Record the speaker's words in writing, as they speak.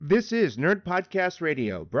This is Nerd Podcast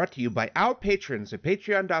Radio, brought to you by our patrons at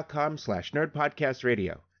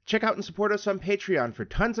patreon.com/nerdpodcastradio. Check out and support us on Patreon for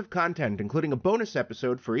tons of content, including a bonus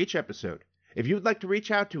episode for each episode. If you would like to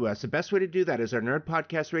reach out to us, the best way to do that is our Nerd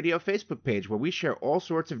Podcast Radio Facebook page, where we share all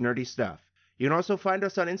sorts of nerdy stuff. You can also find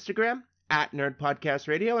us on Instagram, @Nerd Podcast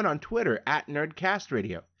Radio, and on Twitter, @NerdCast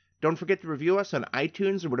Radio. Don't forget to review us on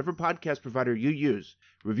iTunes or whatever podcast provider you use.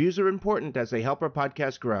 Reviews are important as they help our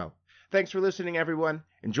podcast grow. Thanks for listening, everyone.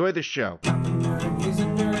 Enjoy the show. I'm a nerd, he's a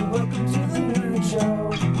nerd, welcome to the Nerd Show.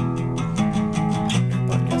 Nerd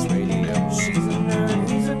Podcast Radio. She's a nerd,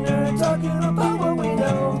 he's a nerd, talking about what we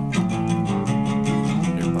know.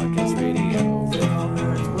 Nerd Podcast Radio. They're all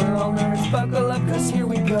nerds, we're all nerds, buckle up, cause here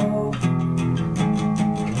we go.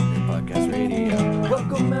 Nerd Podcast Radio.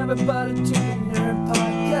 Welcome everybody to the Nerd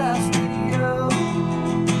Podcast Radio.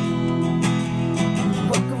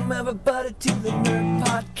 Welcome everybody to the Nerd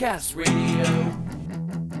Podcast Radio.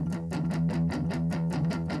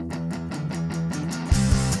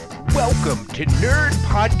 Welcome to Nerd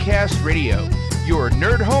Podcast Radio, your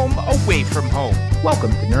nerd home away from home.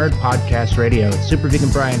 Welcome to Nerd Podcast Radio. It's Super Vegan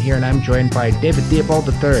Brian here, and I'm joined by David Theobald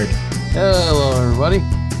III. Hello, everybody.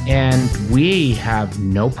 And we have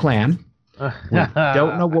no plan. We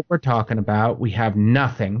don't know what we're talking about. We have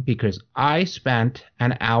nothing because I spent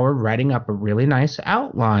an hour writing up a really nice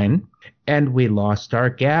outline, and we lost our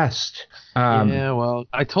guest. Yeah, well,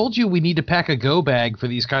 I told you we need to pack a go bag for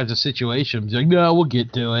these kinds of situations. Like, no, we'll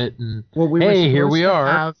get to it. And here we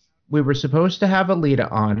are. We were supposed to have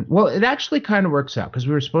Alita on. Well, it actually kind of works out because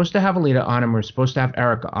we were supposed to have Alita on, and we were supposed to have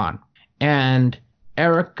Erica on. And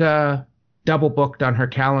Erica double booked on her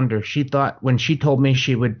calendar. She thought when she told me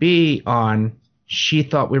she would be on, she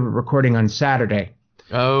thought we were recording on Saturday.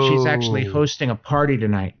 Oh. She's actually hosting a party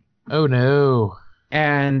tonight. Oh, no.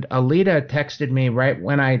 And Alita texted me right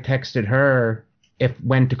when I texted her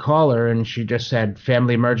when to call her, and she just said,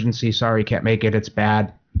 family emergency, sorry, can't make it, it's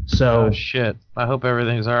bad. So, oh, shit. I hope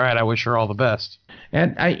everything's all right. I wish her all the best.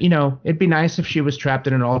 And it'd be nice if she was trapped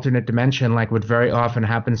in an alternate dimension like what very often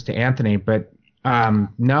happens to Anthony, but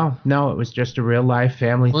no, it was just a real life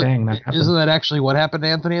family thing. Isn't that actually what happened to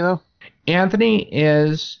Anthony, though? Anthony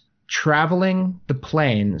is traveling the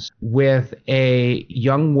plains with a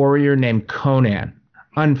young warrior named Conan.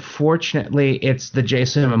 Unfortunately, it's the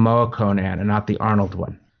Jason Momoa Conan and not the Arnold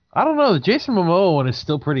one. I don't know. The Jason Momoa one is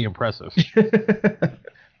still pretty impressive.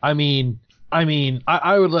 I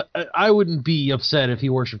wouldn't be upset if he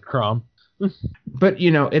worshipped Crom. But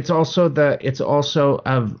it's also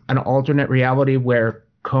of an alternate reality where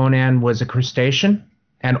Conan was a crustacean,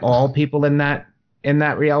 and all people in that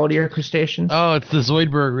reality are crustaceans. Oh, it's the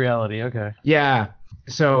Zoidberg reality. Okay. Yeah.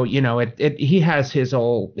 So he has his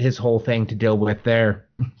whole thing to deal with there.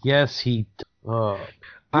 Yes, he. Oh.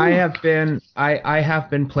 I have been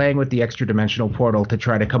playing with the extra dimensional portal to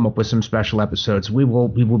try to come up with some special episodes. We will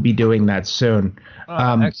be doing that soon.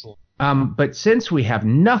 Excellent. But since we have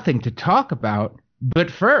nothing to talk about, but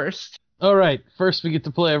first... All right, first we get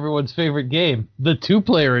to play everyone's favorite game, the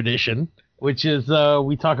two-player edition, which is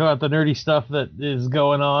we talk about the nerdy stuff that is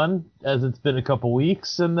going on as it's been a couple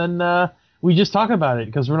weeks, and then we just talk about it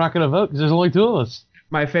because we're not going to vote because there's only two of us.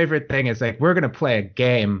 My favorite thing is we're going to play a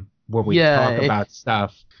game where we talk about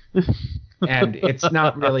stuff, and it's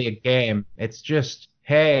not really a game. It's just,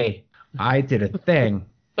 hey, I did a thing.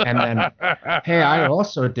 And then, hey, I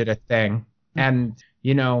also did a thing. And,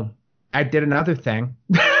 I did another thing.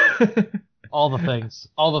 All the things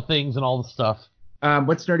and all the stuff.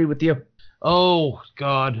 What's nerdy with you? Oh,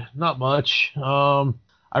 God, not much.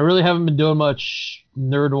 I really haven't been doing much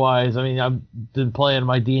nerd-wise. I mean, I've been playing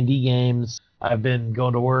my D&D games. I've been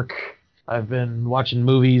going to work. I've been watching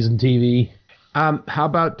movies and TV. How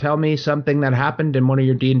about tell me something that happened in one of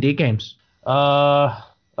your D&D games?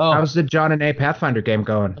 How's the John and A Pathfinder game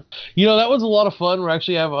going? That was a lot of fun. We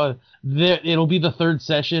actually have it'll be the third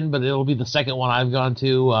session, but it'll be the second one I've gone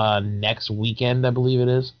to next weekend, I believe it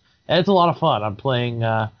is. And it's a lot of fun. I'm playing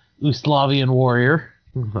Ustalavian Warrior.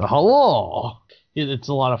 Hello! It's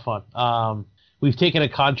a lot of fun. We've taken a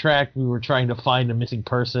contract. We were trying to find a missing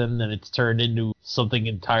person, and it's turned into something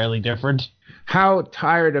entirely different. How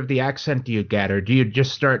tired of the accent do you get, or do you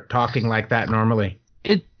just start talking like that normally?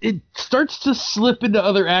 It starts to slip into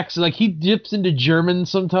other accents. Like, he dips into German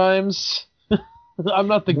sometimes. I'm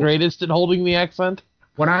not the greatest at holding the accent.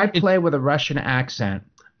 When I play with a Russian accent,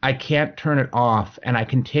 I can't turn it off, and I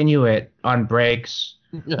continue it on breaks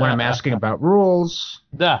when I'm asking about rules.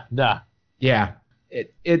 Yeah.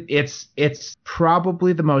 It's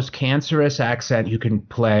probably the most cancerous accent you can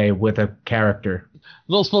play with a character.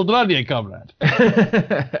 Los Podrania, comrade.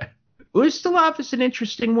 Ustilov is an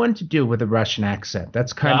interesting one to do with a Russian accent.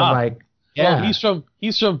 That's kind of like, Well,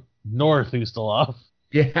 he's from North Ustilov.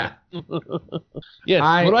 yeah. Yes,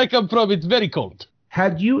 where I come from, it's very cold.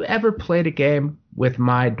 Had you ever played a game with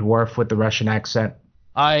my dwarf with the Russian accent?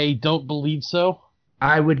 I don't believe so.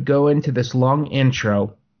 I would go into this long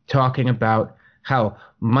intro talking about how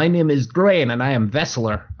my name is Drain and I am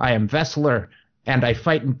Vesseler. I am Vesseler and I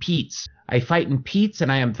fight in Peats. I fight in Peats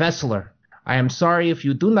and I am Vesseler. I am sorry if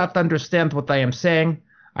you do not understand what I am saying.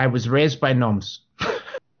 I was raised by gnomes.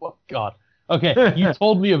 Oh, God. Okay, you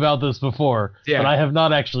told me about this before, but I have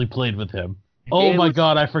not actually played with him. Oh my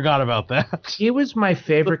God, I forgot about that. He was my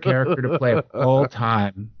favorite character to play of all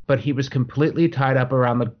time, but he was completely tied up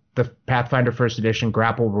around the Pathfinder First Edition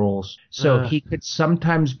grapple rules. So he could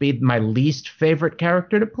sometimes be my least favorite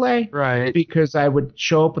character to play. Right. Because I would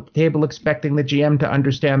show up at the table expecting the GM to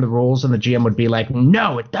understand the rules, and the GM would be like,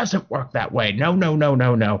 no, it doesn't work that way. No, no, no,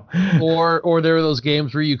 no, no. Or there were those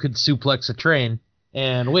games where you could suplex a train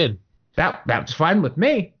and win. That's fine with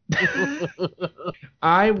me.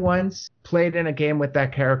 I once played in a game with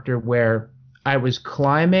that character where I was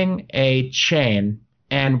climbing a chain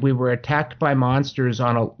and we were attacked by monsters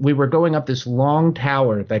we were going up this long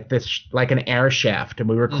tower, like an air shaft, and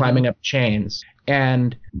we were climbing up chains,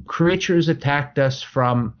 and creatures attacked us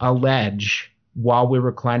from a ledge while we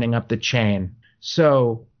were climbing up the chain.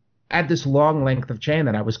 So I had this long length of chain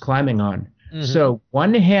that I was climbing on. So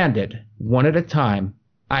one-handed, one at a time,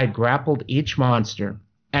 I grappled each monster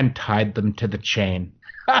and tied them to the chain.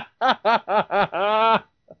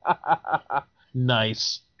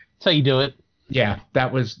 Nice. That's how you do it. Yeah,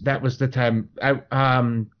 that was the time.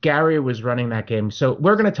 Gary was running that game. So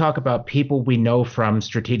we're going to talk about people we know from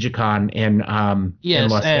Strategicon in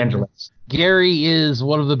Los Angeles. Gary is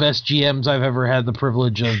one of the best GMs I've ever had the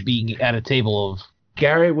privilege of being at a table of.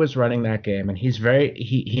 Gary was running that game, and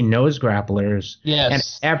he knows grapplers. Yes.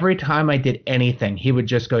 And every time I did anything, he would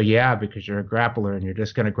just go, yeah, because you're a grappler, and you're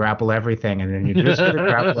just going to grapple everything, and then you're just going to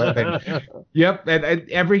grapple everything. Yep. And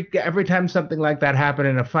every time something like that happened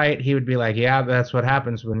in a fight, he would be like, yeah, that's what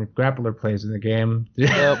happens when a grappler plays in the game.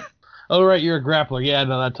 Yep. Oh, right, you're a grappler. Yeah,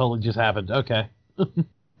 no, that totally just happened. Okay.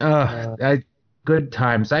 Good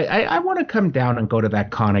times. I want to come down and go to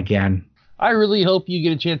that con again. I really hope you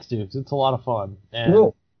get a chance to, because it's a lot of fun. And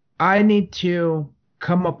well, I need to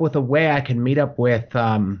come up with a way I can meet up with.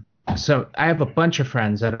 So I have a bunch of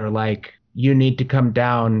friends that are like, you need to come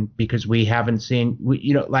down because we haven't seen.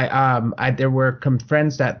 There were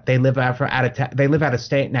friends that they live they live out of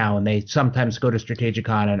state now, and they sometimes go to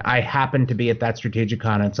Strategicon, and I happen to be at that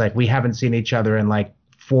Strategicon. And it's like we haven't seen each other in like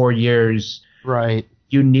 4 years. Right.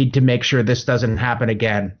 You need to make sure this doesn't happen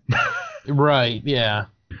again. Right. Yeah.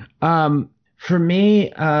 For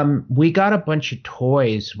me, we got a bunch of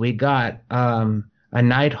toys. We got a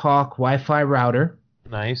Nighthawk Wi-Fi router.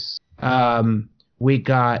 Nice. We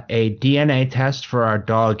got a DNA test for our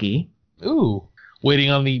doggy. Ooh.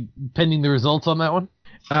 Pending the results on that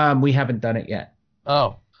one? We haven't done it yet.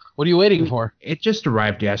 Oh. What are you waiting for? It just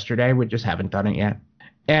arrived yesterday. We just haven't done it yet.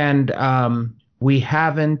 And we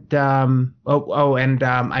haven't and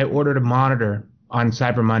I ordered a monitor on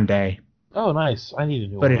Cyber Monday. Oh, nice. I need a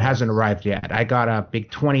new one. But it hasn't arrived yet. I got a big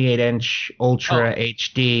 28-inch Ultra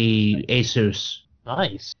HD Asus.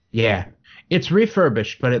 Nice. Yeah. It's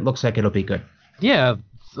refurbished, but it looks like it'll be good. Yeah.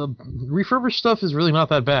 The refurbished stuff is really not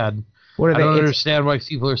that bad. I don't understand why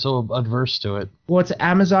people are so adverse to it. Well, it's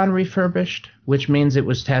Amazon refurbished, which means it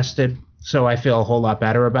was tested, so I feel a whole lot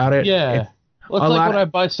better about it. Yeah. Well, it's like when I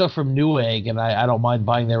buy stuff from Newegg, and I don't mind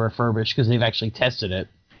buying their refurbished because they've actually tested it.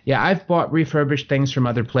 Yeah, I've bought refurbished things from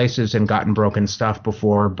other places and gotten broken stuff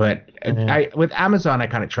before, but with Amazon, I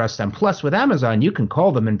kind of trust them. Plus, with Amazon, you can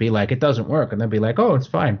call them and be like, it doesn't work, and they'll be like, oh, it's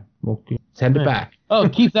fine. We'll send it back. Oh,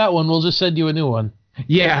 keep that one. We'll just send you a new one.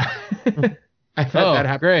 Yeah. I thought that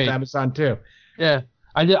happened with Amazon, too. Yeah.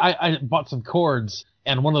 I bought some cords,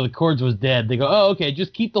 and one of the cords was dead. They go, oh, okay,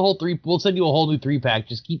 just keep the whole 3. We'll send you a whole new 3-pack.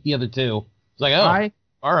 Just keep the other 2. It's like, oh,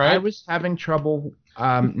 all right. I was having trouble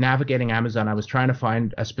navigating Amazon. I was trying to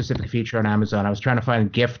find a specific feature on Amazon. I was trying to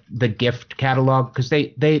find the gift catalog, because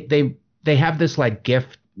they have this like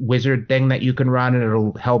gift wizard thing that you can run, and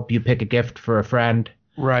it'll help you pick a gift for a friend.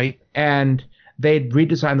 Right. And they'd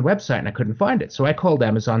redesigned the website, and I couldn't find it. So I called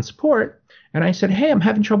Amazon support, and I said, hey, I'm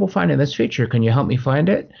having trouble finding this feature. Can you help me find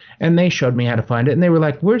it? And they showed me how to find it. And they were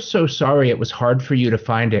like, we're so sorry it was hard for you to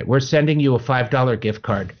find it. We're sending you a $5 gift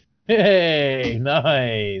card. Hey,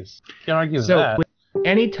 nice. Can't argue with that.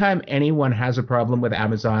 Anytime anyone has a problem with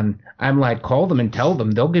Amazon, I'm like, call them and tell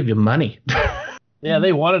them. They'll give you money. Yeah,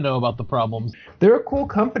 they want to know about the problems. They're a cool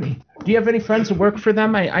company. Do you have any friends that work for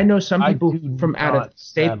them? I know some I people do from out of not,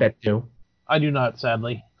 state sadly. that do. I do not,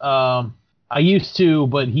 sadly. I used to,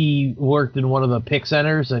 but he worked in one of the pick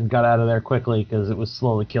centers and got out of there quickly because it was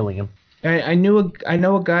slowly killing him. I know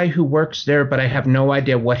a guy who works there, but I have no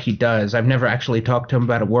idea what he does. I've never actually talked to him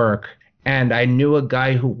about work. And I knew a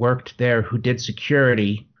guy who worked there who did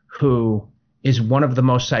security, who is one of the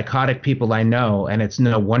most psychotic people I know, and it's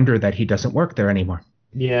no wonder that he doesn't work there anymore.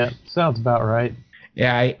 Yeah, sounds about right.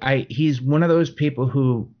 Yeah, he's one of those people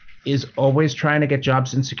who is always trying to get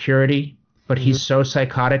jobs in security, but he's so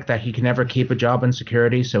psychotic that he can never keep a job in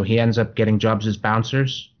security, so he ends up getting jobs as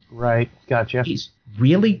bouncers. Right, gotcha. He's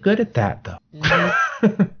really good at that, though.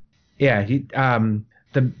 Yeah,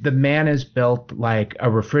 the man is built like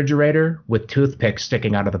a refrigerator with toothpicks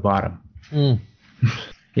sticking out of the bottom.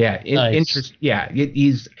 Yeah, Nice.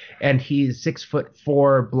 he's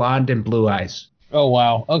 6'4", blonde and blue eyes. Oh,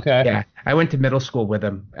 wow. Okay. Yeah, I went to middle school with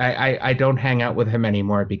him. I don't hang out with him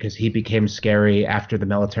anymore because he became scary after the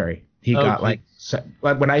military. He got Okay.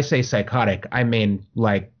 when I say psychotic, I mean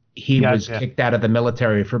like he was Gotcha. kicked out of the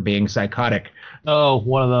military for being psychotic. Oh,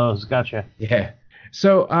 one of those. Gotcha. Yeah.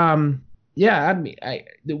 So, yeah, I mean,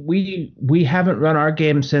 we haven't run our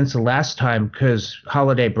game since the last time because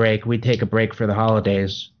holiday break. We take a break for the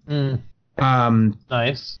holidays.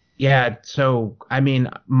 Nice. Yeah. So, I mean,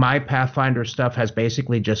 my Pathfinder stuff has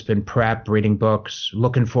basically just been prep, reading books,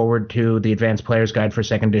 looking forward to the Advanced Player's Guide for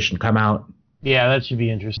Second Edition come out. Yeah, that should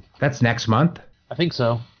be interesting. That's next month. I think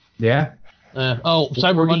so. Yeah.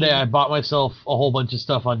 Cyber Monday, I bought myself a whole bunch of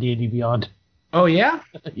stuff on D&D Beyond. Oh yeah.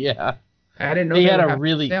 Yeah. I didn't know They they had were a having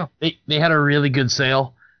really sale. they had a really good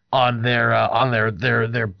sale on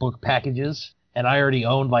their book packages, and I already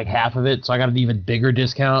owned like half of it, so I got an even bigger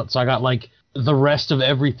discount. So I got like the rest of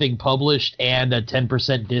everything published and a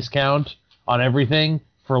 10% discount on everything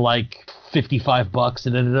for like $55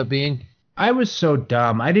 it ended up being. I was so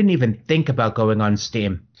dumb. I didn't even think about going on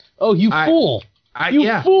Steam. Oh, you fool. You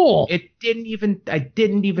Yeah. fool. I didn't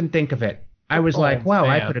even think of it. I was Oh, like, wow,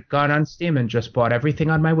 I man. could have gone on Steam and just bought everything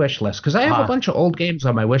on my wish list. Because I have Ah. a bunch of old games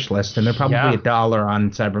on my wish list, and they're probably Yeah. $1 on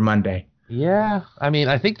Cyber Monday. Yeah. I mean,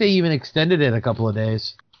 I think they even extended it a couple of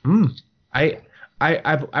days.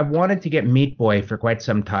 I've wanted to get Meat Boy for quite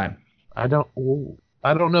some time. I don't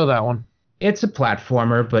know that one. It's a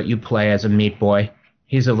platformer, but you play as a meat boy.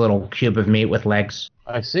 He's a little cube of meat with legs.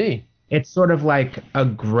 I see. It's sort of like a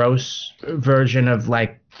gross version of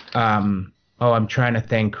like, I'm trying to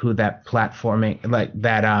think who that platforming, like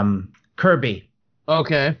that, Kirby.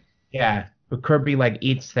 Okay. Yeah, but Kirby like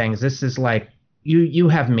eats things. This is like you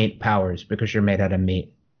have meat powers because you're made out of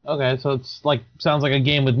meat. Okay, so it's like sounds like a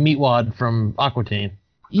game with Meatwad from Aqua Teen.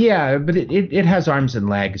 Yeah, but it has arms and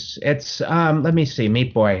legs. It's let me see,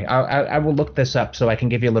 Meat Boy. I will look this up so I can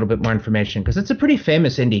give you a little bit more information because it's a pretty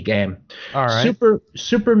famous indie game. All right.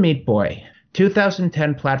 Super Meat Boy,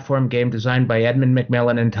 2010 platform game designed by Edmund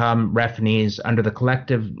McMillan and Tom Refnes under the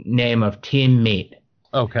collective name of Team Meat.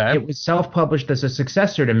 Okay. It was self-published as a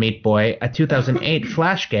successor to Meat Boy, a 2008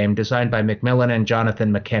 Flash game designed by McMillan and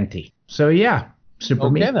Jonathan McKenty. So yeah, Super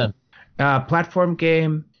Meat. Okay then. Platform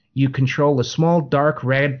game. You control a small, dark,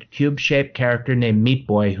 red, cube-shaped character named Meat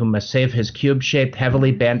Boy who must save his cube-shaped,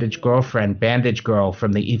 heavily bandaged girlfriend, Bandage Girl,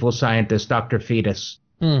 from the evil scientist Dr. Fetus.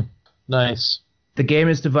 Nice. The game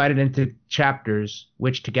is divided into chapters,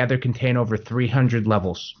 which together contain over 300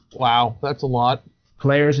 levels. Wow, that's a lot.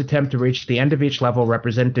 Players attempt to reach the end of each level,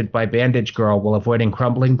 represented by Bandage Girl, while avoiding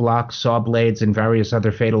crumbling blocks, saw blades, and various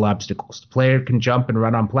other fatal obstacles. The player can jump and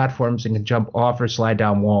run on platforms and can jump off or slide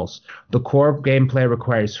down walls. The core gameplay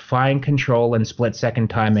requires fine control and split-second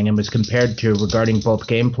timing and was compared to, regarding both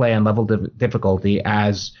gameplay and level difficulty,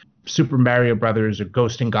 as Super Mario Brothers or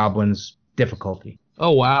Ghost and Goblins difficulty.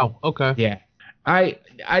 Oh wow. Okay. Yeah.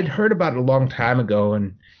 I'd heard about it a long time ago,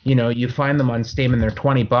 and you find them on Steam and they're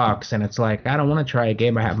 $20, and it's like, I don't want to try a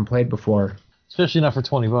game I haven't played before. Especially not for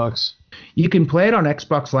 $20. You can play it on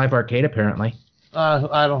Xbox Live Arcade, apparently.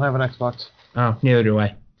 I don't have an Xbox. Oh, neither do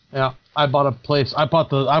I. Yeah, I bought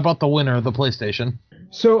the winner of the PlayStation.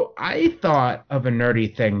 So I thought of a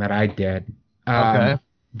nerdy thing that I did. Okay.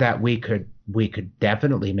 That we could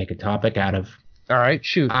definitely make a topic out of. All right,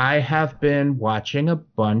 shoot. I have been watching a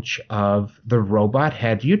bunch of the Robot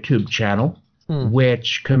Head YouTube channel,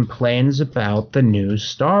 which complains about the new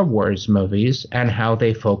Star Wars movies and how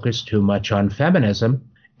they focus too much on feminism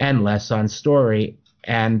and less on story,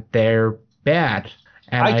 and they're bad.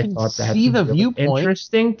 And I I can thought that's see a the really viewpoint.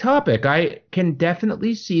 interesting topic. I can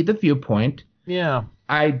definitely see the viewpoint. Yeah.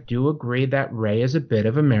 I do agree that Rey is a bit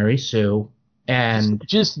of a Mary Sue, and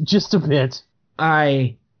Just a bit.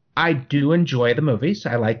 I I do enjoy the movies.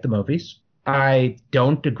 I like the movies. I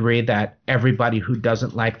don't agree that everybody who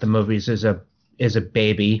doesn't like the movies is a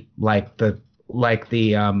baby, like the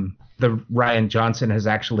Ryan Johnson has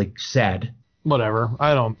actually said. Whatever.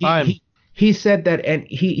 I don't. He said that, and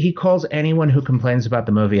he calls anyone who complains about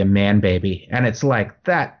the movie a man baby, and it's like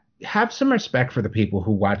that. Have some respect for the people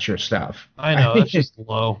who watch your stuff. I know, that's just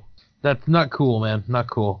low. That's not cool, man. Not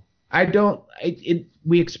cool. I don't.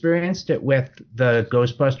 We experienced it with the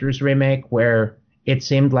Ghostbusters remake, where it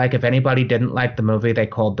seemed like if anybody didn't like the movie, they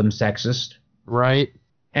called them sexist. Right.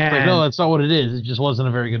 And Like, no, that's not what it is. It just wasn't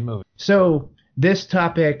a very good movie. so this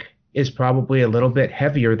topic is probably a little bit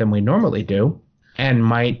heavier than we normally do, and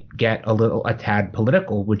might get a tad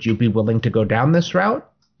political. Would you be willing to go down this route?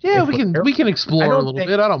 Yeah, If we can I explore don't a little think-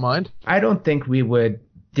 bit. I don't mind. I don't think we would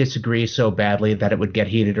disagree so badly that it would get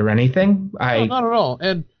heated or anything. No, not at all.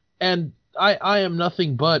 And I am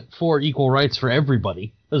nothing but for equal rights for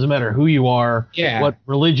everybody. Doesn't matter who you are, Yeah. what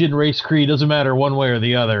religion, race, creed, doesn't matter one way or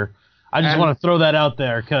the other. I just And- want to throw that out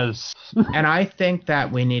there because And I think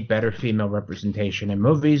that we need better female representation in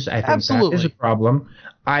movies. I think that Absolutely. is a problem.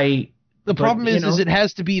 the But, problem you is know- it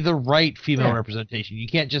has to be the right female Yeah. representation. You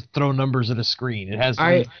can't just throw numbers at a screen. It has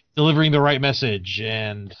to be delivering the right message.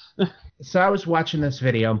 And So I was watching this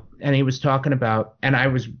video, and he was talking about, and I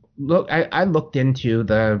looked into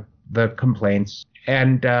the complaints,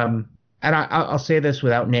 and I'll say this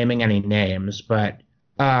without naming any names, but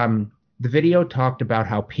the video talked about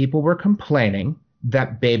how people were complaining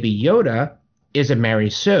that Baby Yoda is a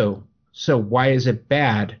Mary Sue. So why is it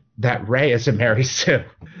bad that Rey is a Mary Sue?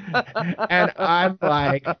 And I'm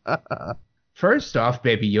like, first off,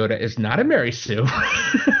 Baby Yoda is not a Mary Sue.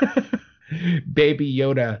 Baby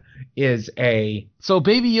Yoda is so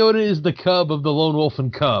Baby Yoda is the cub of the Lone Wolf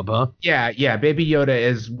and Cub, huh? yeah. Baby Yoda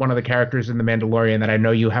is one of the characters in The Mandalorian that I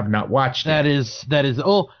know you have not watched. That is.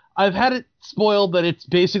 Oh, I've had it spoiled that it's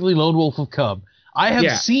basically Lone Wolf of Cub. I have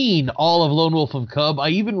Yeah. seen all of Lone Wolf of Cub. I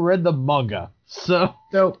even read the manga. So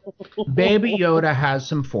So Baby Yoda has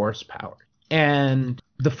some force power. And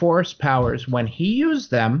the force powers, when he used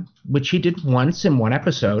them, which he did once in one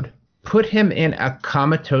episode, put him in a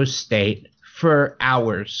comatose state for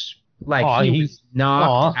hours. Like Aw, he he- was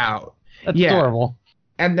knocked aw. out. that's Yeah. adorable.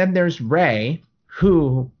 And then there's Rey,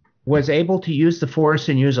 who was able to use the force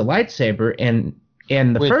and use a lightsaber in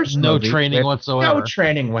the With first no movie training with whatsoever. No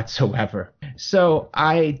training whatsoever. So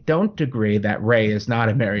I don't agree that Rey is not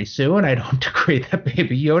a Mary Sue, and I don't agree that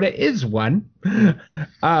Baby Yoda is one.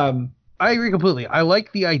 I agree completely. I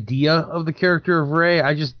like the idea of the character of Rey.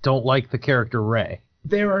 I just don't like the character Rey.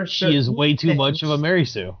 There are She is certain way too much of a things- Mary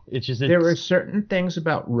Sue. It's just There are certain things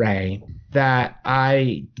about Rey that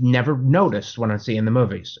I never noticed when I see in the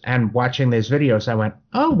movies. And watching these videos, I went,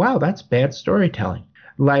 "Oh wow, that's bad storytelling."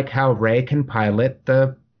 Like how Rey can pilot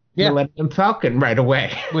the Yeah. Millennium Falcon right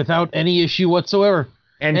away, without any issue whatsoever.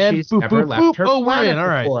 and And she's boop, never boop, left boop. her Oh, we're planet in, all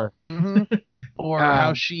right. before. Or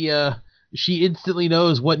how she instantly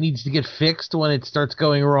knows what needs to get fixed when it starts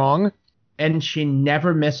going wrong. And she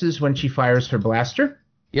never misses when she fires her blaster.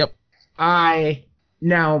 Yep.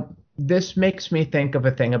 Now, this makes me think of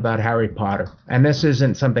a thing about Harry Potter. And this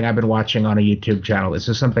isn't something I've been watching on a YouTube channel. This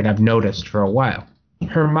is something I've noticed for a while.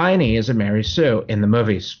 Hermione is a Mary Sue in the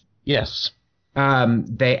movies. Yes.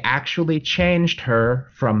 They actually changed her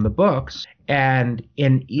from the books. And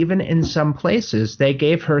even in some places, they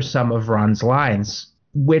gave her some of Ron's lines,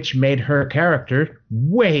 which made her character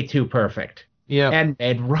way too perfect. Yeah. And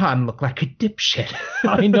made Ron look like a dipshit.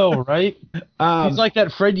 I know, right? Um, He's like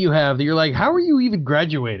that friend you have that you're like, how are you even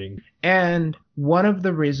graduating? And one of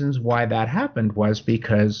the reasons why that happened was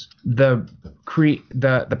because the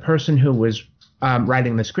person who was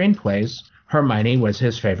writing the screenplays, Hermione was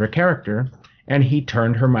his favorite character, and he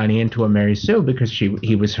turned Hermione into a Mary Sue because she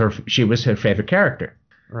was her favorite character.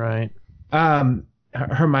 Right.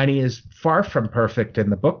 Hermione is far from perfect in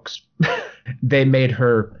the books. They made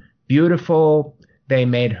her beautiful. They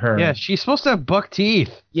made her Yeah, she's supposed to have buck teeth.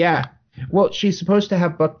 Yeah. Well, she's supposed to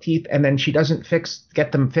have buck teeth, and then she doesn't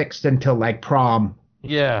get them fixed until like prom.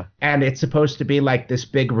 Yeah. And it's supposed to be like this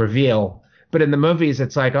big reveal. But in the movies,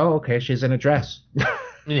 it's like, oh, okay, she's in a dress.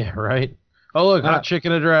 Yeah, right. Oh, look, hot chick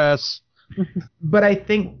in a dress. But I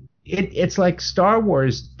think it's like Star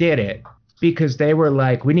Wars did it because they were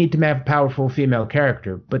like, we need to have a powerful female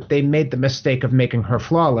character. But they made the mistake of making her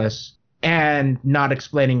flawless and not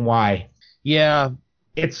explaining why. Yeah.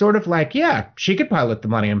 It's sort of like, yeah, she could pilot the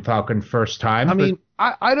Millennium Falcon first time. I mean,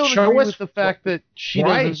 I don't show agree us with the fact that she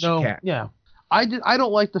why doesn't she know. can't. Yeah. I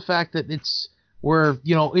don't like the fact that we're,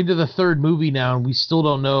 into the third movie now and we still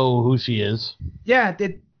don't know who she is. yeah,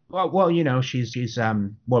 Well, you know, she's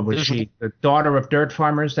what was There's she? The daughter of dirt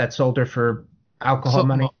farmers that sold her for alcohol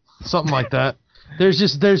money. Something like that.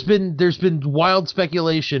 There's been wild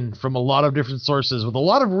speculation from a lot of different sources with a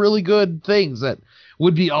lot of really good things that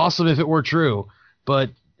would be awesome if it were true, but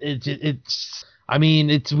we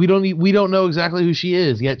don't know exactly who she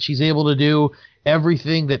is, yet she's able to do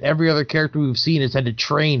everything that every other character we've seen has had to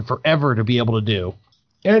train forever to be able to do.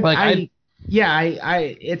 It's like,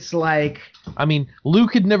 I mean,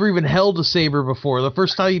 Luke had never even held a saber before. The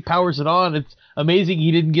first time he powers it on, it's amazing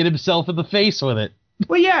he didn't get himself in the face with it.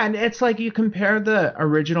 well, yeah, and it's like you compare the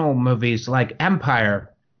original movies, like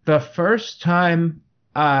Empire. The first time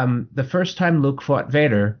Luke fought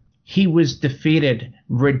Vader, he was defeated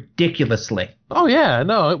ridiculously. Oh yeah,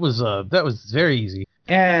 no, it was that was very easy.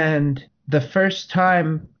 And the first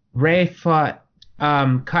time Rey fought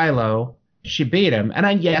Kylo, she beat him. And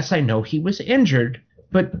I know he was injured,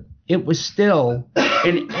 but it was still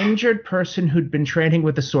an injured person who'd been training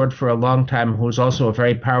with the sword for a long time, who was also a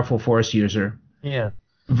very powerful Force user. Yeah.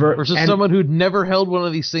 Versus someone who'd never held one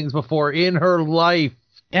of these things before in her life.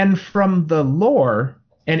 And from the lore,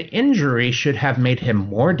 an injury should have made him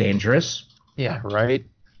more dangerous. Yeah, right.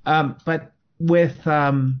 But with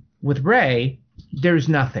Rey, there's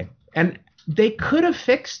nothing. And they could have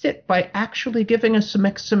fixed it by actually giving us some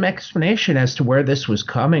explanation as to where this was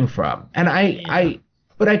coming from. And I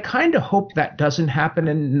kind of hope that doesn't happen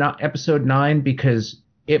in episode 9, because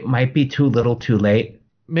it might be too little too late.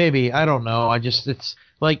 Maybe, I don't know. It's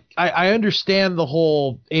like I understand the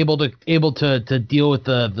whole able to deal with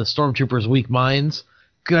the stormtroopers' weak minds.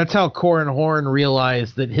 That's how Corran Horn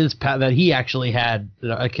realized that that he actually had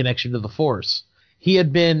a connection to the Force. He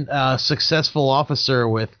had been a successful officer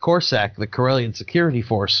with Corsac, the Corellian security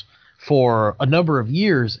force, for a number of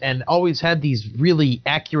years, and always had these really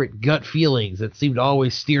accurate gut feelings that seemed to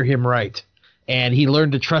always steer him right. And he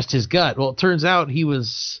learned to trust his gut. Well, it turns out he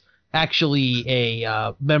was actually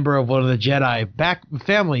a member of one of the Jedi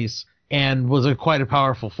families and was quite a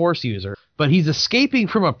powerful Force user. But he's escaping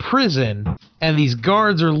from a prison, and these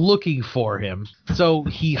guards are looking for him. So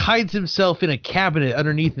he hides himself in a cabinet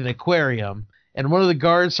underneath an aquarium, and one of the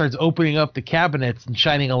guards starts opening up the cabinets and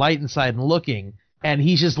shining a light inside and looking. And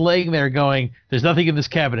he's just laying there going, there's nothing in this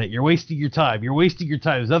cabinet. You're wasting your time. You're wasting your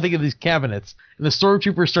time. There's nothing in these cabinets. And the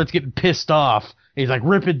stormtrooper starts getting pissed off. He's like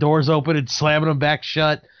ripping doors open and slamming them back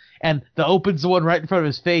shut. And opens the one right in front of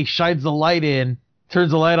his face, shines the light in,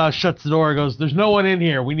 turns the light off, shuts the door, goes, there's no one in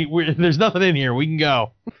here. There's nothing in here. We can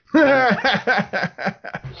go.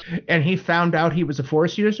 And he found out he was a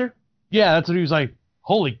Force user? Yeah, that's what he was like.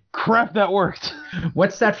 Holy crap, that worked.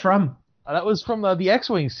 What's that from? That was from the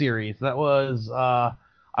X-Wing series. That was, I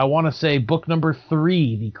want to say, book number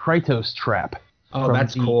 3, the Krytos Trap. Oh,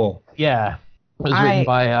 that's cool. Yeah. It was written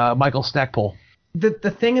by Michael Stackpole.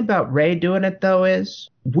 The thing about Rey doing it, though, is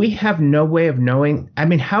we have no way of knowing. I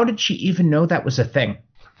mean, how did she even know that was a thing?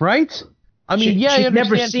 Right? I mean, she'd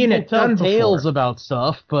never seen it done before. Tales about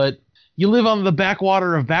stuff, but you live on the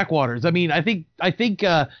backwater of backwaters. I mean, I think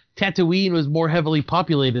Tatooine was more heavily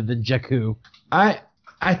populated than Jakku.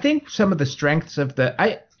 I think some of the strengths of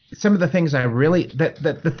some of the things I really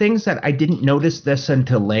the things that I didn't notice this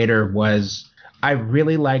until later was I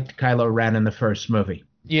really liked Kylo Ren in the first movie.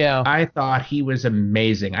 Yeah, I thought he was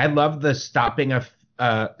amazing. I love the stopping a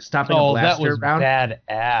blaster around. Oh, that was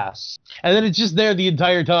badass. And then it's just there the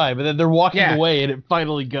entire time, and then they're walking away, and it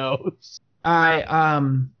finally goes.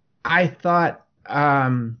 I thought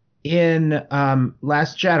in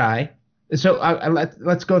Last Jedi. So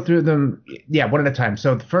let's go through them, one at a time.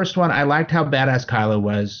 So the first one, I liked how badass Kylo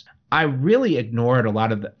was. I really ignored a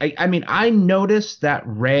lot of I noticed that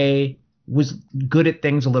Rey was good at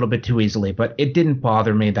things a little bit too easily, but it didn't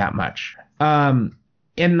bother me that much.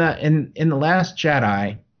 In the Last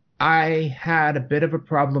Jedi, I had a bit of a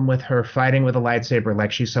problem with her fighting with a lightsaber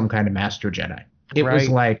like she's some kind of master Jedi. It was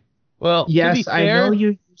like, well, yes, I know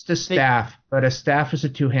you used a staff, but a staff is a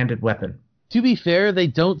two-handed weapon. To be fair, they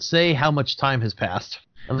don't say how much time has passed.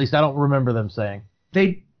 At least I don't remember them saying.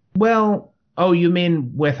 You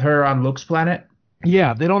mean with her on Luke's planet?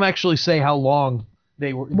 Yeah, they don't actually say how long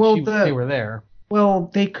they were they were there.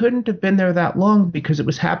 Well, they couldn't have been there that long because it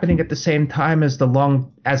was happening at the same time as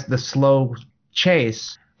the slow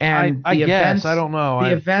chase. And I guess, I don't know.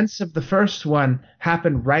 The events of the first one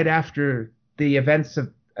happened right after the events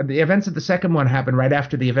of the second one happened right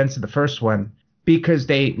after the events of the first one. Because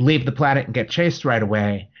they leave the planet and get chased right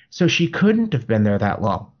away. So she couldn't have been there that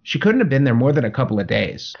long. She couldn't have been there more than a couple of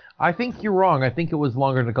days. I think you're wrong. I think it was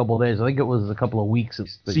longer than a couple of days. I think it was a couple of weeks.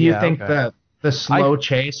 So you think the slow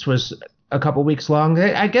chase was a couple weeks long?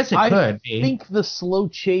 I guess it could be. I think the slow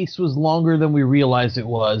chase was longer than we realized it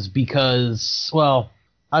was because, well,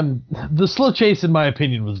 the slow chase, in my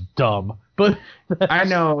opinion, was dumb. But I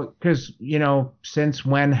know, because, since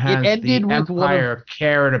when has the Empire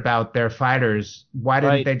cared about their fighters? Why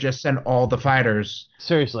didn't they just send all the fighters?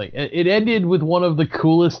 Seriously, it ended with one of the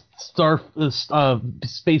coolest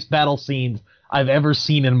space battle scenes I've ever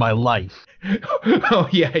seen in my life. Oh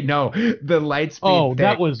yeah, I know. The light speed. Oh,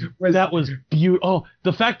 that was beautiful. Oh,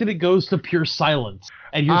 the fact that it goes to pure silence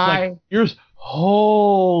and you're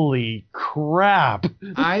holy crap.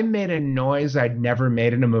 I made a noise I'd never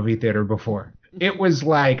made in a movie theater before. It was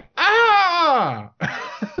like, ah!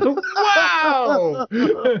 Wow!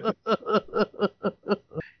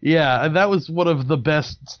 Yeah, and that was one of the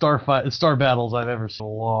best star battles I've ever seen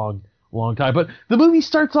in a long time. But the movie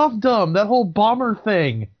starts off dumb. That whole bomber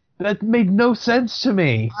thing, that made no sense to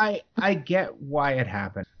me. I get why it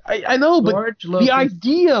happened. I know, but the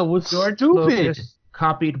idea was stupid. Lucas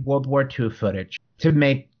copied World War II footage to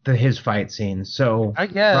make his fight scenes. So I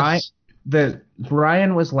guess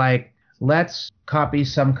Brian was like, let's copy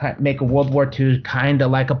make a World War II kind of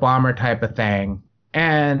like a bomber type of thing.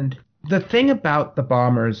 And the thing about the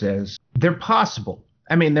bombers is they're possible.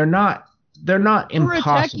 I mean, they're not impossible. For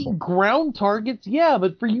attacking ground targets, yeah,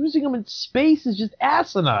 but for using them in space is just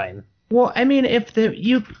asinine. Well, I mean,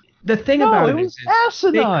 the thing about it was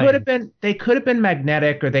asinine. They could have been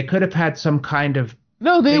magnetic, or they could have had some kind of.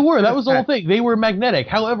 No, they were. That was the whole thing. They were magnetic.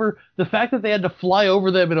 However, the fact that they had to fly over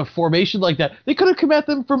them in a formation like that, they could have come at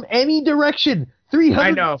them from any direction.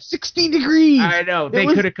 360 degrees. I know. They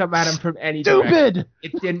could have come at them from any direction. Stupid.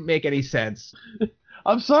 It didn't make any sense.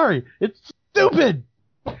 I'm sorry. It's stupid.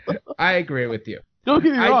 I agree with you. Don't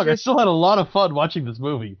get me wrong. I still had a lot of fun watching this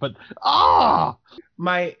movie, but the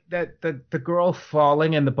girl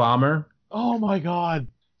falling in the bomber. Oh my god!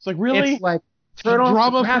 It's like, really? It's like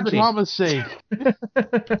drama for drama's sake.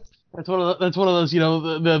 That's one of those.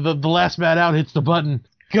 The last man out hits the button.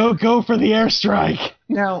 Go for the airstrike.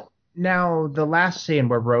 Now the last scene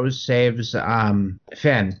where Rose saves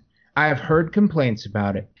Finn. I have heard complaints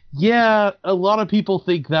about it. Yeah, a lot of people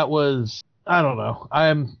think that was. I don't know.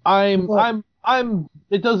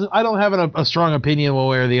 It doesn't. I don't have a strong opinion one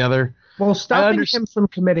way or the other. Well, stopping him from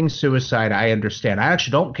committing suicide, I understand. I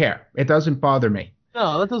actually don't care. It doesn't bother me.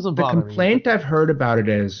 No, that doesn't bother me. The complaint I've heard about it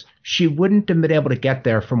is she wouldn't have been able to get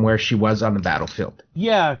there from where she was on the battlefield.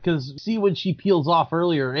 Yeah, because see when she peels off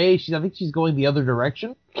earlier, I think she's going the other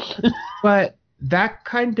direction. But that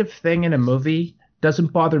kind of thing in a movie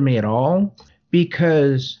doesn't bother me at all,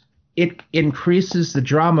 because it increases the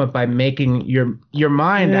drama by making your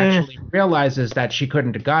mind actually realizes that she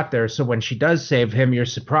couldn't have got there. So when she does save him, you're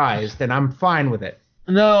surprised, and I'm fine with it.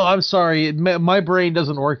 No, I'm sorry. My brain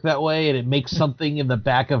doesn't work that way, and it makes something in the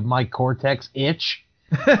back of my cortex itch.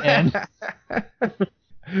 And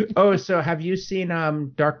oh, so have you seen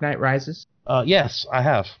Dark Knight Rises? Yes, I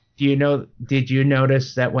have. Did you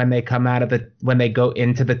notice that when they go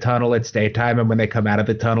into the tunnel, it's daytime, and when they come out of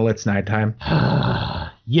the tunnel, it's nighttime?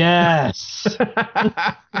 Yes.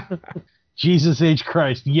 Jesus H.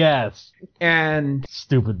 Christ, yes. And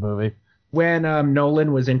stupid movie. When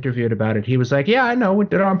Nolan was interviewed about it, he was like, "Yeah, I know, we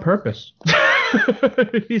did it on purpose."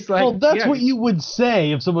 He's like, "Well, that's what you would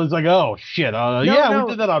say if someone's like, oh shit, we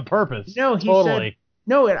did that on purpose." No, he said,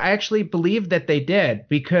 "No, I actually believe that they did,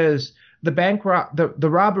 because the bank the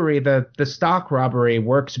robbery, the stock robbery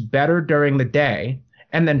works better during the day,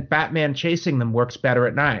 and then Batman chasing them works better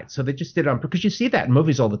at night. So they just did it on, because you see that in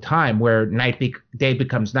movies all the time where day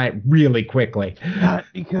becomes night really quickly. Not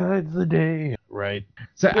because the day." Right.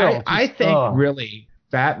 So I think really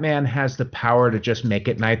Batman has the power to just make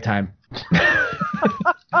it nighttime.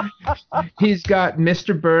 He's got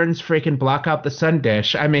Mr. Burns freaking block out the sun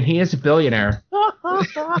dish. I mean, he is a billionaire.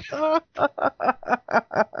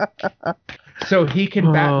 So he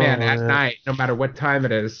can Batman at night, no matter what time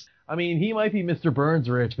it is. I mean, he might be Mr. Burns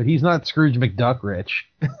rich, but he's not Scrooge McDuck rich.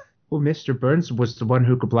 Well, Mr. Burns was the one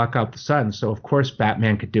who could block out the sun, so of course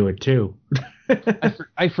Batman could do it too.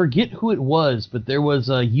 I forget who it was, but there was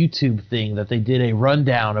a YouTube thing that they did a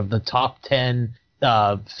rundown of the top 10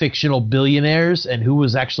 fictional billionaires and who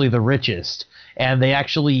was actually the richest. And they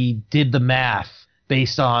actually did the math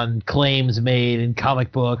based on claims made in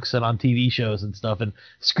comic books and on TV shows and stuff. And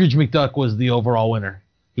Scrooge McDuck was the overall winner.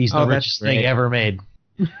 He's the richest thing ever made.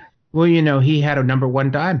 Well, he had a number one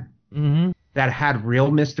dime. Mm-hmm. That had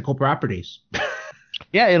real mystical properties.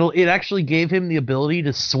 Yeah, it actually gave him the ability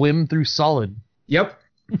to swim through solid. Yep.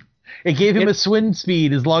 It gave him a swim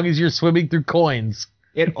speed as long as you're swimming through coins.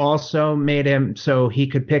 It also made him so he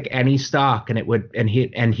could pick any stock, and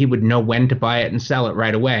he would know when to buy it and sell it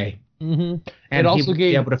right away. Mm-hmm. And also he would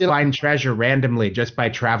be gave- able to find treasure randomly just by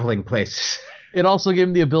traveling places. It also gave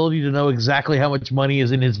him the ability to know exactly how much money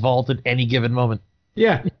is in his vault at any given moment.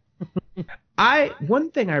 Yeah.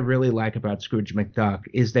 One thing I really like about Scrooge McDuck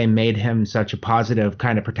is they made him such a positive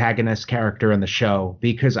kind of protagonist character in the show,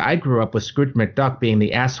 because I grew up with Scrooge McDuck being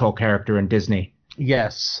the asshole character in Disney.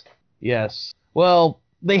 Yes. Well,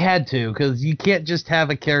 they had to, because you can't just have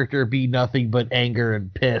a character be nothing but anger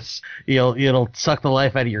and piss. It'll suck the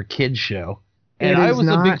life out of your kid's show. And I was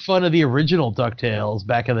a big fan of the original DuckTales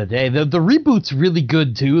back in the day. The reboot's really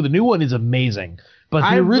good too. The new one is amazing, but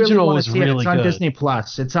the original was really It's on good. Disney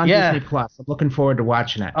Plus. It's on Disney Plus. I'm looking forward to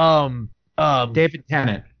watching it. David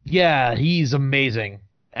Tennant. Yeah, he's amazing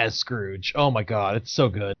as Scrooge. Oh my god, it's so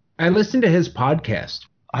good. I listened to his podcast.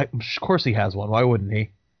 Of course he has one. Why wouldn't he?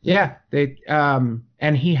 Yeah,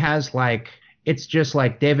 and he has it's just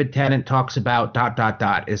like David Tennant talks about ...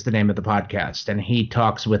 is the name of the podcast, and he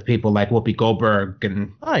talks with people like Whoopi Goldberg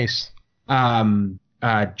and Nice. Jodie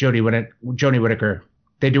Whittaker.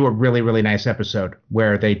 They do a really, really nice episode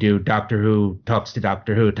where they do Doctor Who talks to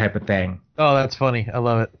Doctor Who type of thing. Oh, that's funny. I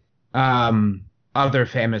love it. Other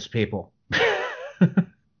famous people.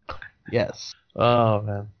 Yes. Oh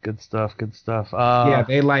man, good stuff. Yeah,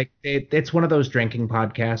 it's one of those drinking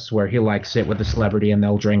podcasts where he'll sit with a celebrity and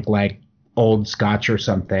they'll drink old scotch or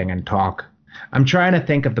something and talk. I'm trying to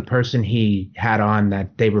think of the person he had on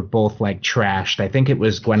that they were both trashed. I think it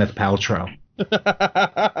was Gwyneth Paltrow.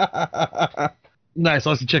 Nice.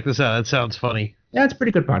 I'll have to check this out. That sounds funny. Yeah, it's a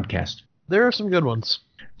pretty good podcast. There are some good ones.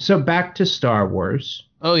 So back to Star Wars.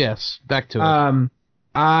 Oh yes, back to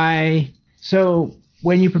it. So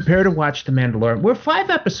when you prepare to watch The Mandalorian, we're 5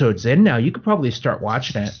 episodes in now. You could probably start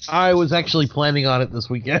watching it. I was actually planning on it this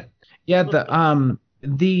weekend. Yeah,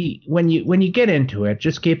 when you get into it,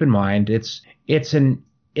 just keep in mind it's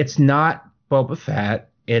not Boba Fett.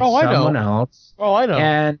 It's someone else. Oh, I know.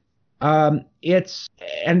 And it's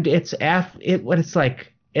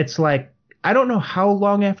I don't know how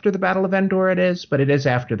long after the Battle of Endor it is, but it is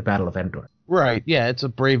after the Battle of Endor. Right. Yeah, it's the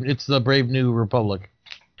Brave New Republic.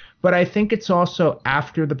 But I think it's also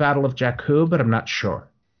after the Battle of Jakku, but I'm not sure.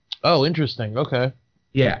 Oh, interesting. Okay.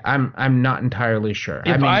 Yeah, I'm not entirely sure.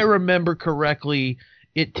 If I remember correctly,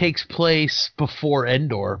 it takes place before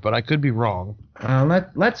Endor, but I could be wrong.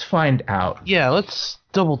 Let's find out. Yeah, let's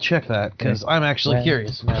double check that, because I'm actually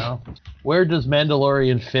curious now. Where does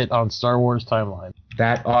Mandalorian fit on Star Wars timeline?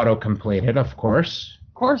 That auto-completed, of course.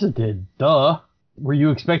 Of course it did. Duh. Were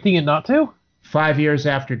you expecting it not to? 5 years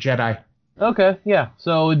after Jedi. Okay, yeah.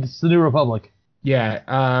 So it's the New Republic. Yeah.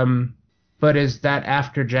 But is that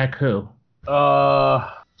after Jakku?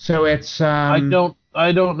 So it's I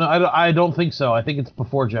don't know. I don't think so. I think it's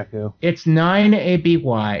before Jakku. It's 9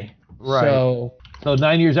 ABY. Right. So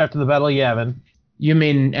 9 years after the Battle of Yavin. You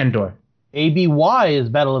mean Endor? ABY is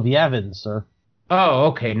Battle of Yavin, sir. Oh,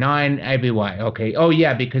 okay. 9 ABY. Okay. Oh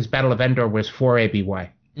yeah, because Battle of Endor was 4 ABY.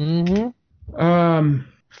 Mm-hmm.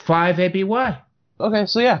 5 ABY. Okay,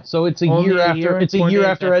 so yeah, so it's a year after. It's a year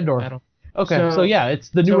after Endor. Okay, so yeah, it's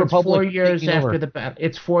the New Republic. 4 years after the battle.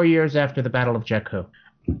 It's 4 years after the Battle of Jakku.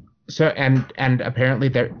 So and apparently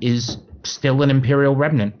there is still an Imperial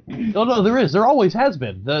remnant. No, there is. There always has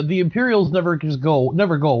been. The Imperials never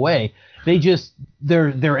go away. They just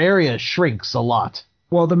their area shrinks a lot.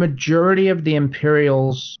 Well, the majority of the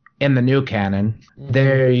Imperials in the new canon,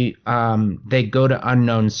 they go to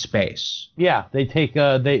unknown space. Yeah, they take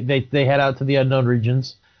they head out to the unknown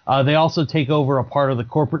regions. They also take over a part of the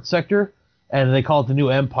corporate sector, and they call it the New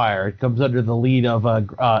Empire. It comes under the lead of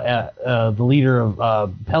the leader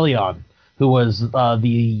of Pelion, who was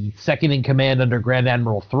the second in command under Grand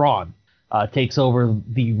Admiral Thrawn. Takes over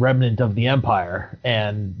the remnant of the Empire,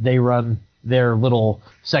 and they run their little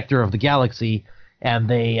sector of the galaxy, and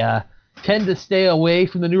they tend to stay away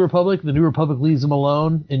from the New Republic. The New Republic leaves them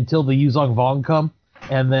alone until the Yuzong Vong come,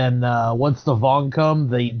 and then once the Vong come,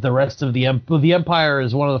 the rest of the Empire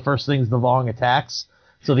is one of the first things the Vong attacks.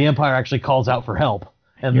 So the Empire actually calls out for help,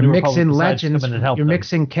 and you're the New mixing Republic legends. To come in and help You're them.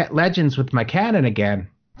 mixing legends with my canon again.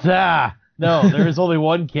 No, there is only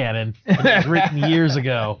one canon. It was written years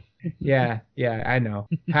ago. Yeah, I know.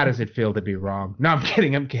 How does it feel to be wrong? No, I'm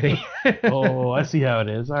kidding. Oh, I see how it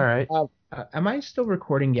is. All right. Am I still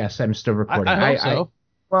recording? Yes, I'm still recording. I hope so.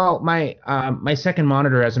 Well, my second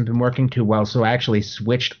monitor hasn't been working too well, so I actually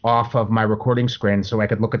switched off of my recording screen so I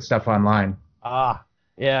could look at stuff online.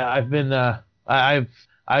 Yeah, I've been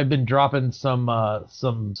I've been dropping some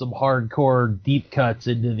hardcore deep cuts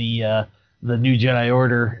into the New Jedi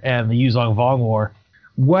Order and the Yuzong Vong War.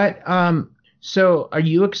 What so are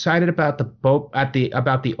you excited about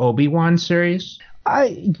the Obi-Wan series?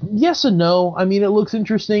 Yes and no. I mean, it looks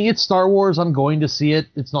interesting. It's Star Wars. I'm going to see it.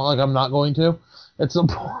 It's not like I'm not going to at some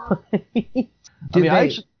point.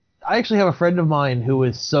 I actually have a friend of mine who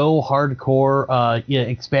is so hardcore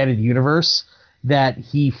expanded universe that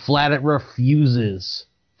he flat out refuses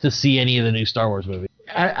to see any of the new Star Wars movies.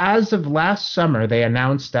 As of last summer, they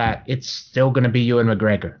announced that it's still going to be Ewan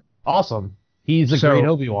McGregor. Awesome. He's a great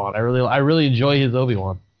Obi-Wan. I really enjoy his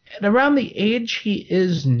Obi-Wan. And around the age he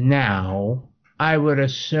is now, I would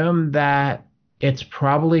assume that it's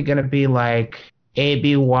probably going to be like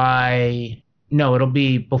ABY. No, it would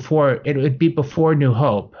be before New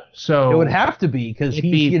Hope. So it would have to be because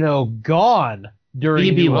he's gone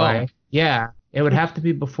during New Hope. Yeah, it would have to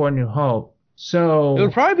be before New Hope. So it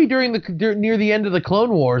would probably be near the end of the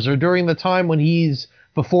Clone Wars or during the time when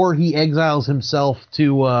before he exiles himself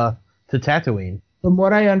to Tatooine. From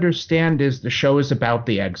what I understand is the show is about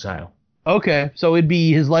the exile. Okay, so it'd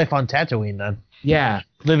be his life on Tatooine then. Yeah.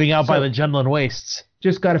 Living out by the Jundland Wastes.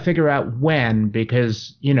 Just got to figure out when,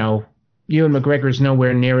 because, Ewan McGregor's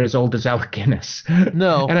nowhere near as old as Alec Guinness.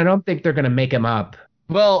 No. And I don't think they're going to make him up.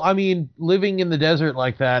 Well, I mean, living in the desert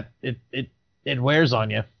like that, it wears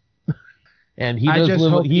on you. And he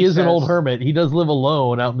is an old hermit. He does live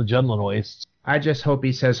alone out in the Jundland Wastes. I just hope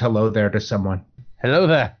he says hello there to someone. Hello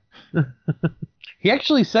there. He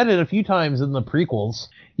actually said it a few times in the prequels.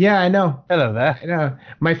 Yeah, I know. Hello there. I know.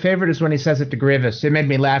 My favorite is when he says it to Grievous. It made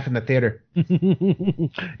me laugh in the theater.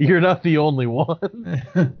 You're not the only one.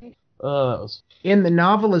 In the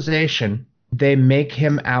novelization, they make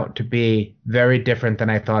him out to be very different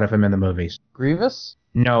than I thought of him in the movies. Grievous?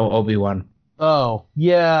 No, Obi-Wan. Oh,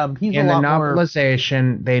 yeah. He's in a lot the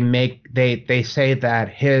novelization, more... they say that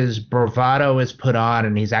his bravado is put on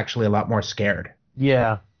and he's actually a lot more scared.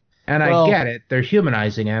 Yeah. And I get it. They're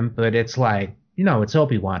humanizing him, but it's like, it's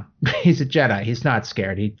Obi-Wan. He's a Jedi. He's not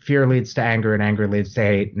scared. Fear leads to anger, and anger leads to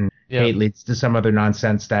hate, and hate leads to some other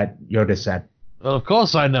nonsense that Yoda said. Well, of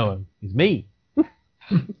course I know him. He's me.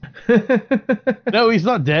 No, he's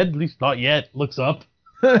not dead. At least not yet. Looks up.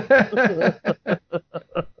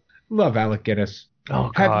 Love Alec Guinness.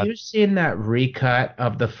 Oh, God. Have you seen that recut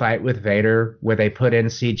of the fight with Vader where they put in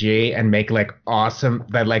CG and make the fight look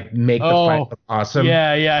awesome?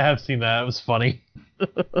 Yeah, I have seen that. It was funny.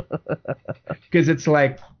 Because it's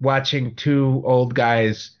like watching two old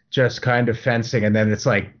guys just kind of fencing, and then it's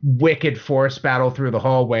like wicked force battle through the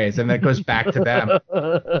hallways, and then it goes back to them.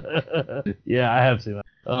 Yeah, I have seen that.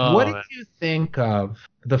 What did you think of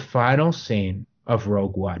the final scene of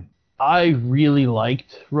Rogue One? I really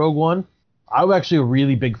liked Rogue One. I'm actually a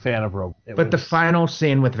really big fan of Rogue One. The final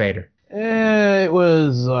scene with Vader. It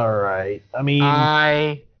was all right. I mean,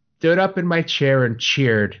 I stood up in my chair and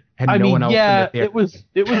cheered. And no one else in the theater. it was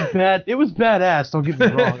bad. It was badass. Don't get me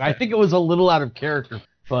wrong. I think it was a little out of character,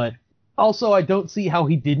 but also I don't see how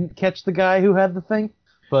he didn't catch the guy who had the thing.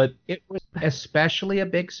 But it was especially a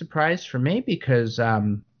big surprise for me because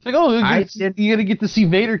you're gonna get to see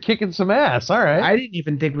Vader kicking some ass. All right. I didn't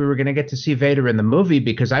even think we were gonna get to see Vader in the movie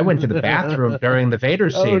because I went to the bathroom during the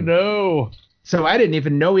Vader scene. Oh no! So I didn't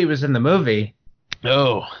even know he was in the movie.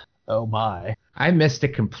 Oh my! I missed it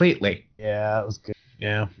completely. Yeah, that was good.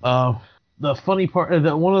 Yeah. The funny part,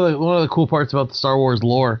 one of the cool parts about the Star Wars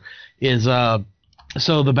lore is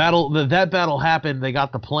so the battle that battle happened. They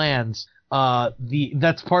got the plans.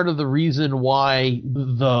 That's part of the reason why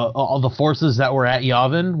all the forces that were at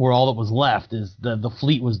Yavin were all that was left. Is the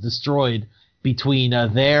fleet was destroyed between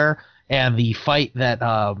there and the fight that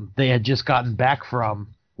they had just gotten back from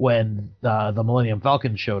when the Millennium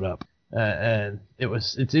Falcon showed up. And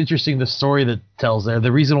it's interesting the story that tells there.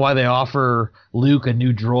 The reason why they offer Luke a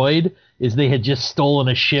new droid is they had just stolen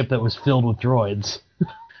a ship that was filled with droids.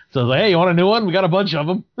 So like, hey, you want a new one? We got a bunch of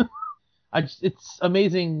them. It's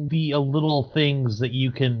amazing the little things that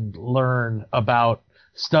you can learn about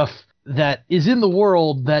stuff that is in the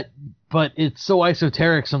world but it's so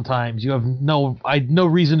esoteric sometimes you have no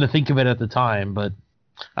reason to think of it at the time. But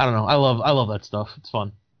I don't know. I love that stuff. It's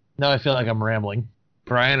fun. Now I feel like I'm rambling.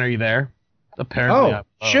 Brian, are you there? Apparently.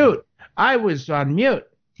 Shoot. I was on mute.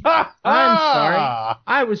 I'm sorry.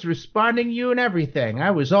 I was responding to you and everything.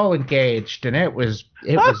 I was all engaged, and it was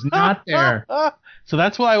not there. So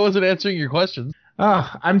that's why I wasn't answering your questions.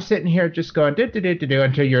 Oh, I'm sitting here just going do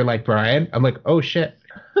until you're like, Brian. I'm like, oh shit.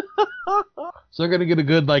 So they're gonna get a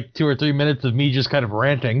good 2 or 3 minutes of me just kind of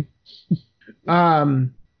ranting.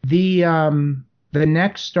 The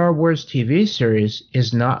next Star Wars TV series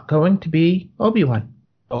is not going to be Obi-Wan.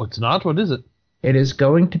 Oh, it's not? What is it? It is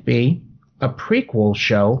going to be a prequel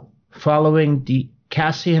show following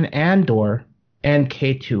Cassian Andor and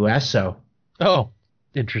K2SO. Oh,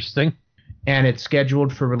 interesting. And it's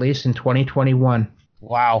scheduled for release in 2021.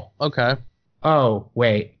 Wow. Okay. Oh,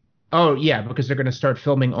 wait. Oh, yeah, because they're going to start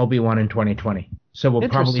filming Obi-Wan in 2020. So we'll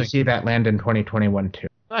probably Interesting. see that land in 2021 too.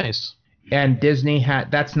 Nice. And Disney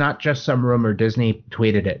that's not just some rumor. Disney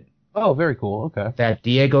tweeted it, Oh, very cool. Okay. that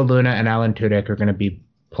Diego Luna and Alan Tudyk are going to be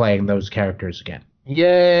playing those characters again.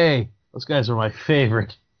 Yay! Those guys are my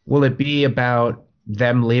favorite. Will it be about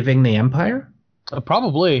them leaving the Empire?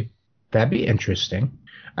 Probably. That'd be interesting.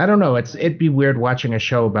 I don't know. It'd be weird watching a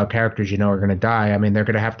show about characters you know are going to die. I mean, they're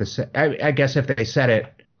going to have to I guess if they said it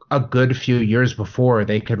a good few years before,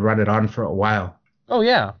 they could run it on for a while. Oh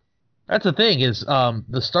yeah, that's the thing is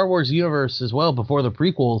the Star Wars universe as well. Before the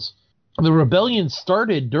prequels, the rebellion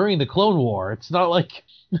started during the Clone War. It's not like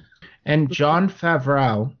And Jon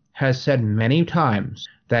Favreau has said many times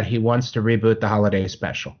that he wants to reboot the holiday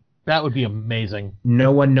special. that would be amazing.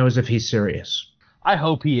 No one knows if he's serious. I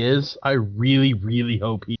hope he is. I really, really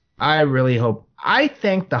hope he. I really hope. I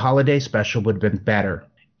think the holiday special would have been better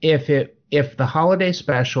if the holiday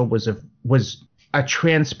special was a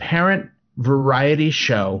transparent variety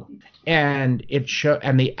show, and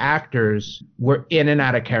and the actors were in and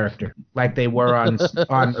out of character like they were on the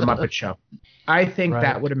Muppet Show. I think Right.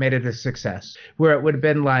 that would have made it a success, where it would have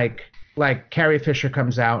been like Carrie Fisher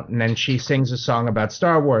comes out and then she sings a song about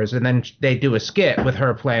Star Wars, and then they do a skit with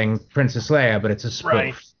her playing Princess Leia, but it's a spoof.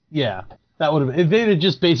 Right. Yeah, that would have. If they had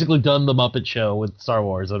just basically done the Muppet Show with Star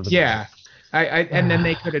Wars, that would have been Yeah. And then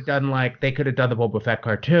they could have done the Boba Fett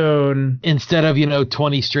cartoon. instead of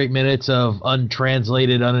 20 straight minutes of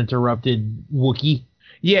untranslated, uninterrupted Wookiee.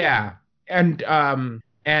 Yeah. And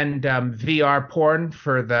VR porn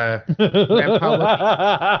for the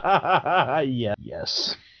Yeah.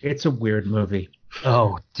 Yes. It's a weird movie.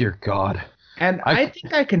 Oh dear God. And I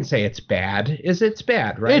think I can say it's bad. It's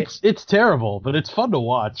bad, right? It's terrible, but it's fun to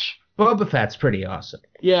watch. Boba Fett's pretty awesome.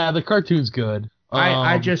 Yeah, the cartoon's good.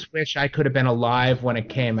 I just wish I could have been alive when it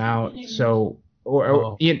came out.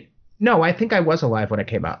 No, I think I was alive when it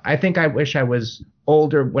came out. I think I wish I was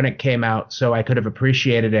older when it came out so I could have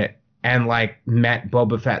appreciated it and met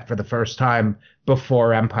Boba Fett for the first time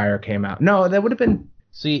before Empire came out. No, that would have been.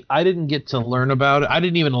 See, I didn't get to learn about it. I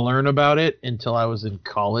didn't even learn about it until I was in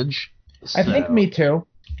college. I think me too.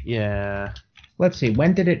 Yeah, Let's see.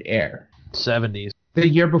 When did it air? 70s. The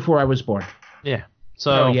year before I was born. Yeah.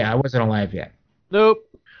 So Oh, yeah, I wasn't alive yet. Nope.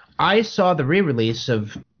 I saw the re-release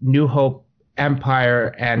of New Hope,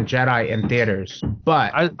 Empire, and Jedi in theaters,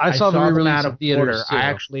 but I saw the them re-release out in of theaters, order. too. I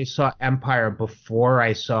actually saw Empire before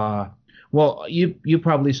I saw. Well, you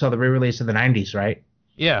probably saw the re-release in the 90s, right?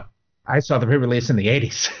 Yeah. I saw the re-release in the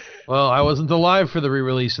 80s. Well, I wasn't alive for the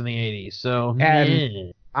re-release in the 80s, so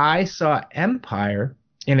And- I saw Empire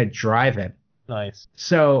in a drive-in. nice.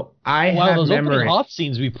 So I Wow, have those opening memories. off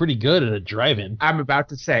scenes would be pretty good at a drive-in. I'm about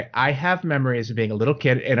to say, I have memories of being a little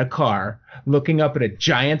kid in a car looking up at a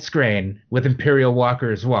giant screen with Imperial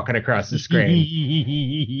Walkers walking across the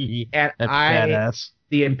screen. And That's badass.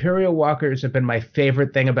 the Imperial Walkers have been my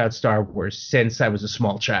favorite thing about Star Wars since I was a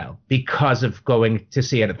small child because of going to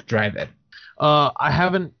see it at the drive-in.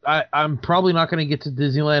 I'm probably not going to get to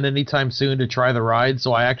Disneyland anytime soon to try the ride,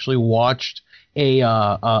 so I actually watched a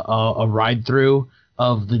ride through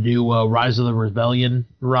of the new Rise of the Rebellion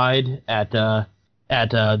ride at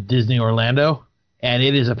Disney Orlando, and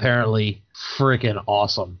it is apparently freaking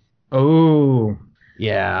awesome. Oh,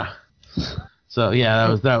 Yeah. So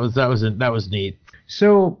yeah, that was neat.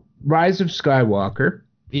 so Rise of Skywalker.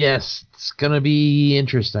 Yes, it's gonna be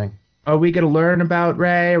interesting. Are we going to learn about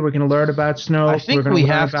Rey? Are we going to learn about Snoke? I think we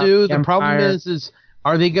have to. The problem is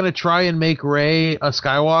are they going to try and make Rey a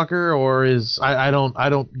Skywalker, or is I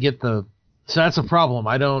don't get the. So that's a problem.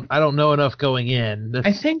 I don't know enough going in.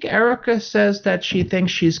 I think Erica says that she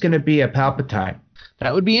thinks she's going to be a Palpatine.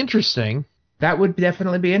 That would be interesting. That would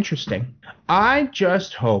definitely be interesting. I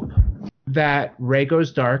just hope that Rey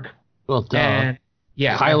goes dark. Well, duh. And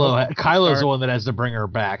yeah, Kylo's the one that has to bring her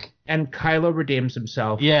back. and Kylo redeems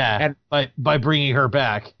himself. Yeah, And by bringing her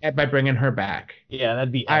back. by bringing her back. Yeah,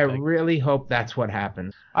 that'd be I epic. really hope that's what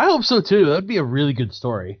happens. I hope so too. That'd be a really good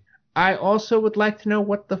story. I also would like to know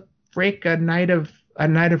what the freak a Knight of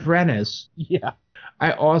Ren is. Yeah.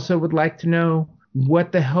 I also would like to know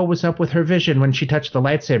what the hell was up with her vision when she touched the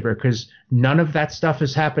lightsaber, because none of that stuff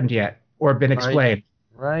has happened yet or been explained.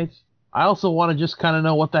 Right. I also want to just kind of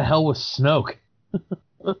know what the hell was Snoke.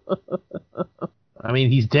 I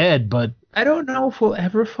mean, he's dead, but I don't know if we'll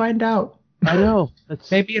ever find out. I know.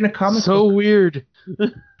 It's Maybe in a comic so book. weird.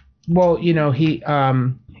 Well, he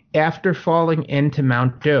after falling into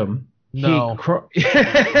Mount Doom, No. he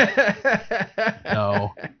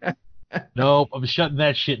No. Nope, I'm shutting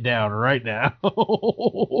that shit down right now.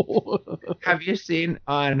 Have you seen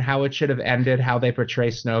on How It Should Have Ended how they portray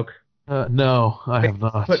Snoke? No, I have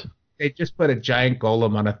not. They just put a giant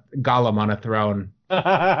golem on a throne.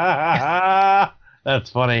 That's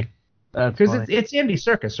funny. That's Because funny. it's Andy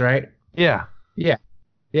Serkis, right? Yeah. Yeah.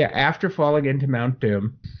 Yeah. After falling into Mount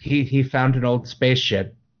Doom, he found an old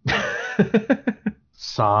spaceship.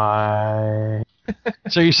 Sigh.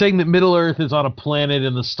 So you're saying that Middle Earth is on a planet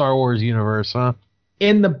in the Star Wars universe, huh?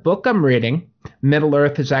 In the book I'm reading, Middle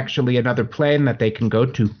Earth is actually another plane that they can go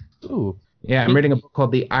to. Ooh. Yeah, I'm reading a book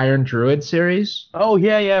called the Iron Druid series, Oh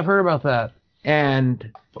yeah, I've heard about that.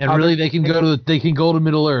 and Really, they can go to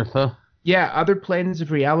Middle Earth, huh? other planes of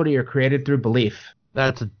reality are created through belief.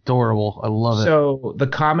 That's adorable. I love it. So the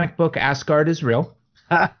comic book Asgard is real.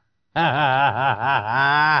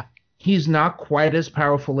 He's not quite as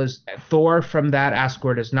powerful as Thor from that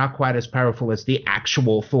Asgard is not quite as powerful as the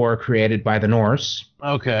actual Thor created by the Norse.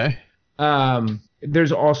 Okay.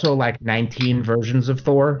 There's also like 19 versions of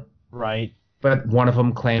Thor, Right. but one of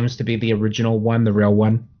them claims to be the original one, the real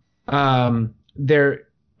one.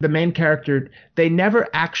 The main character, they never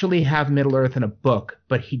actually have Middle Earth in a book,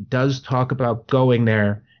 but he does talk about going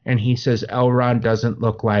there, and he says Elrond doesn't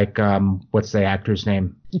look like what's the actor's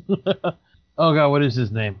name? Oh god, what is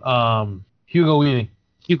his name? Hugo Weaving.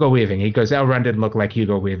 Hugo Weaving. He goes, Elrond didn't look like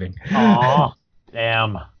Hugo Weaving. Aw.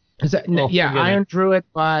 Damn. Is that, Well, yeah, forget it. Iron Druid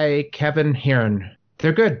by Kevin Hearn.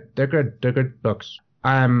 They're good. They're good books.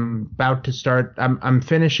 I'm about to start. I'm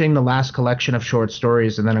finishing the last collection of short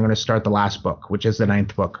stories, and then I'm going to start the last book, which is the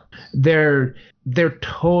 9th book. They're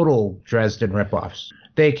total Dresden ripoffs.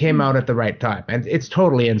 They came out at the right time, and it's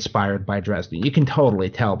totally inspired by Dresden. You can totally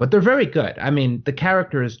tell, but they're very good. I mean, the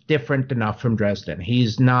character is different enough from Dresden.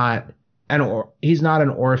 He's not an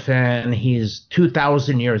orphan. He's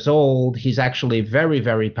 2,000 years old. He's actually very,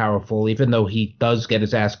 very powerful, even though he does get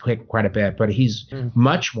his ass kicked quite a bit. But he's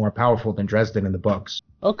much more powerful than Dresden in the books.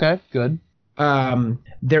 Okay, good.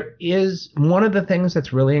 There is one of the things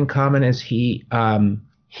that's really in common is he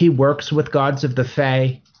works with gods of the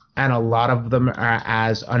Fae, and a lot of them are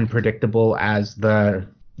as unpredictable as the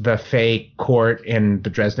Fae court in the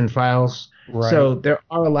Dresden Files. Right. So there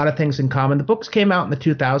are a lot of things in common. The books came out in the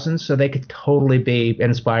 2000s, so they could totally be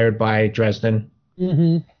inspired by Dresden.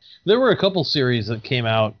 Mm-hmm. There were a couple series that came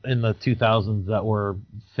out in the 2000s that were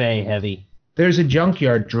Fae heavy. There's a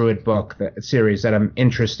Junkyard Druid book series that I'm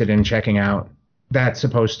interested in checking out. That's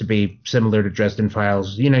supposed to be similar to Dresden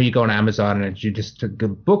Files. You know, you go on Amazon and you just took a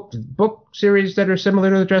book series that are similar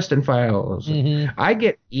to the Dresden Files. Mm-hmm. I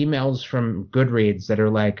get emails from Goodreads that are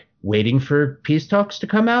like, waiting for Peace Talks to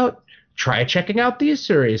come out? Try checking out these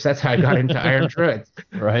series. That's how I got into Iron Druids.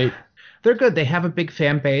 Right. They're good. They have a big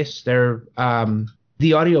fan base. The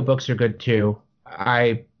audiobooks are good too.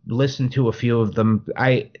 I listened to a few of them.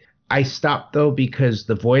 I stopped though because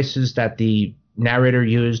the voices that the narrator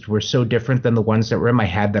used were so different than the ones that were in my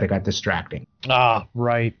head that it got distracting. Ah,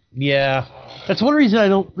 right. Yeah. That's one reason I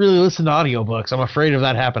don't really listen to audiobooks. I'm afraid of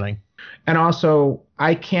that happening. And also,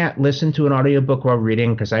 I can't listen to an audiobook while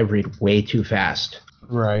reading because I read way too fast.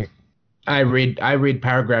 Right. I read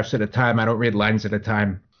paragraphs at a time. I don't read lines at a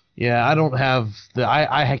time. Yeah, I don't have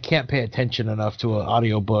I can't pay attention enough to an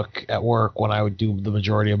audiobook at work when I would do the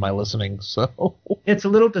majority of my listening. So It's a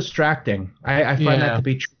little distracting. I find that to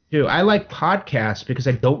be true too. I like podcasts because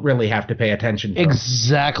I don't really have to pay attention to them.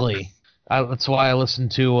 exactly. That's why I listen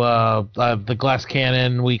to the Glass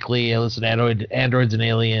Cannon Weekly. I listen to Androids and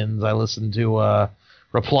Aliens. I listen to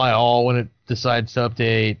Reply All when it decides to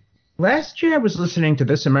update. Last year I was listening to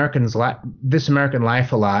This American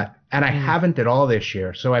Life a lot, and I haven't at all this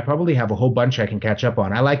year. So I probably have a whole bunch I can catch up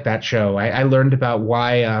on. I like that show. I learned about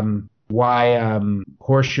why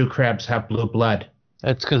horseshoe crabs have blue blood.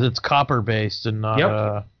 That's because it's copper based and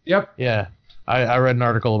not. Yep. Yeah, I read an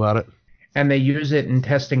article about it. And they use it in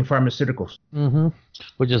testing pharmaceuticals. Mm-hmm.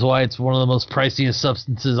 Which is why it's one of the most priciest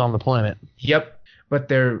substances on the planet. Yep. But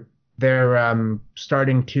they're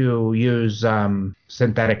starting to use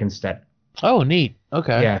synthetic instead. Oh, neat.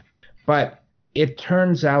 Okay. Yeah. But it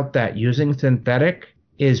turns out that using synthetic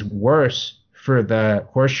is worse for the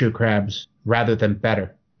horseshoe crabs rather than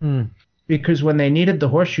better. Hmm. Because when they needed the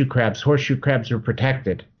horseshoe crabs were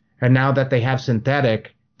protected. And now that they have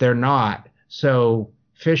synthetic, they're not. So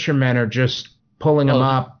fishermen are just pulling them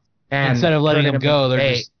up and instead of letting them go, they're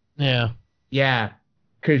bait. just Yeah,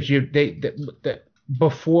 because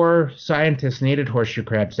before scientists needed horseshoe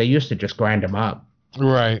crabs, they used to just grind them up.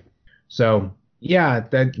 right. So Yeah,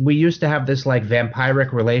 that we used to have this like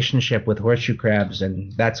vampiric relationship with horseshoe crabs,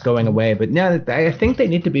 and that's going away. But now I think they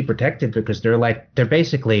need to be protected because they're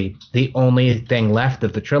basically the only thing left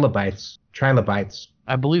of the trilobites.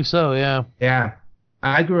 I believe so. Yeah. Yeah.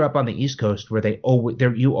 I grew up on the East Coast where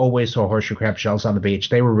you always saw horseshoe crab shells on the beach.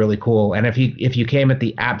 They were really cool, and if you came at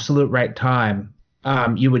the absolute right time,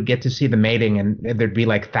 you would get to see the mating, and there'd be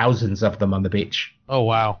like thousands of them on the beach. Oh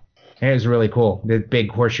wow. It was really cool. The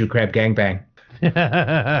big horseshoe crab gangbang.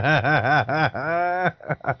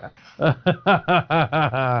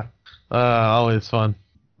 Always fun.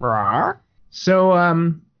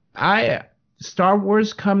 So Star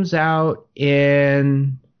Wars comes out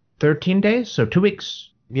in 13 days, so 2 weeks.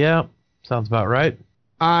 Yeah, sounds about right.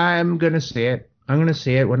 I'm gonna see it. I'm gonna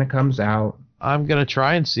see it when it comes out. I'm gonna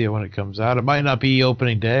try and see it when it comes out. It might not be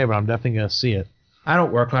opening day, but I'm definitely gonna see it. I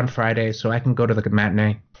don't work on Friday, so I can go to the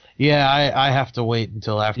matinee. Yeah, I have to wait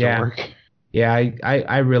until after work. Yeah,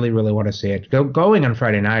 I really, really want to see it. Going on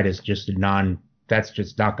Friday night is just that's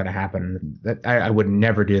just not going to happen. I would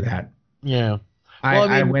never do that. Yeah. Well,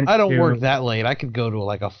 I don't work that late. I could go to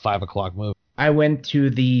like a 5 o'clock movie. I went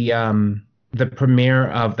to the premiere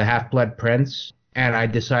of The Half-Blood Prince, and I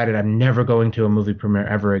decided I'm never going to a movie premiere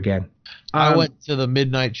ever again. I went to the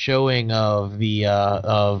midnight showing of the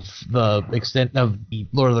extent of the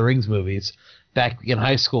Lord of the Rings movies back in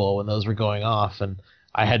high school when those were going off, and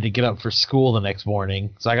I had to get up for school the next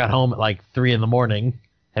morning. So I got home at like 3 a.m.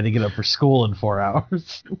 Had to get up for school in 4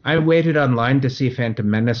 hours. I waited online to see Phantom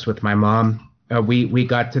Menace with my mom. We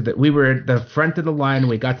were at the front of the line.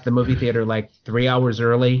 We got to the movie theater like 3 hours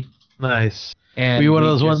early. Nice. And were you one of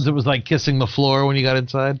those ones that was like kissing the floor when you got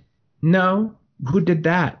inside? No. Who did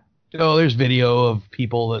that? Oh, there's video of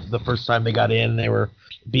people that the first time they got in, they were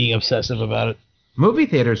being obsessive about it. Movie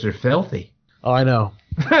theaters are filthy. Oh, I know.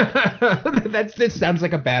 This sounds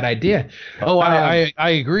like a bad idea. Oh, I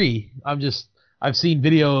agree. I've seen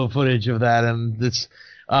video footage of that, and it's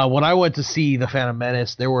when I went to see The Phantom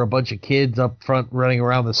Menace, there were a bunch of kids up front running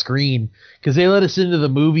around the screen because they let us into the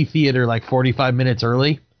movie theater like 45 minutes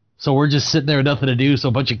early. So we're just sitting there with nothing to do. So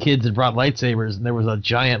a bunch of kids had brought lightsabers, and there was a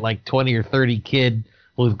giant like 20 or 30 kid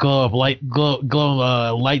with glow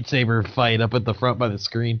lightsaber fight up at the front by the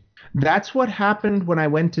screen. That's what happened when I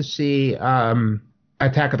went to see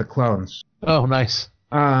Attack of the Clones. Oh, nice.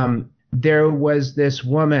 There was this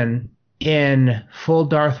woman in full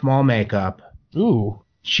Darth Maul makeup. Ooh.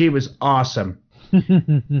 She was awesome.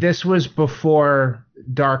 This was before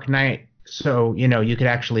Dark Knight, so, you could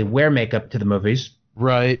actually wear makeup to the movies.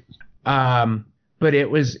 Right. But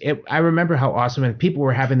I remember how awesome, and people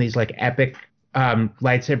were having these like epic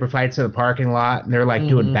lightsaber fights in the parking lot, and they're like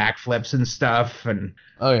doing backflips and stuff. And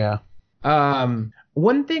oh yeah.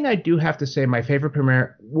 One thing I do have to say, my favorite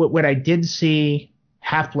premiere, when I did see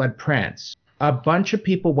Half-Blood Prince, a bunch of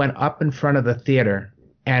people went up in front of the theater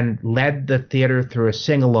and led the theater through a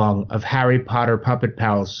sing-along of Harry Potter Puppet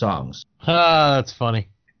Pals songs. Ah, that's funny.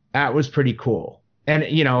 That was pretty cool. And,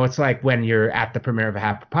 it's like when you're at the premiere of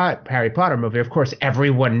a Harry Potter movie, of course,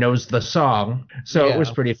 everyone knows the song. So It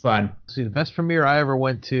was pretty fun. See, the best premiere I ever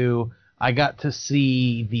went to, I got to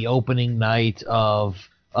see the opening night of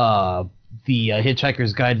the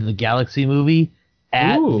Hitchhiker's Guide to the Galaxy movie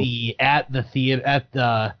at the theater, at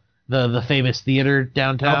the famous theater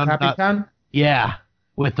downtown. El Capitan? Yeah.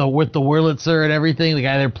 With the Wurlitzer and everything, the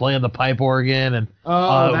guy there playing the pipe organ, and it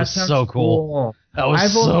was so cool. That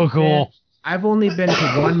was so cool. I've only been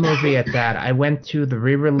to one movie at that. I went to the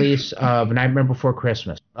re-release of Nightmare Before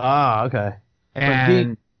Christmas. Ah, okay.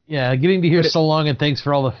 And getting to hear So Long and Thanks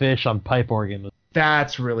for All the Fish on pipe organ.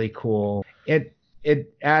 That's really cool. At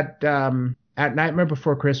Nightmare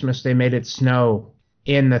Before Christmas, they made it snow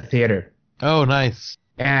in the theater. Oh, nice.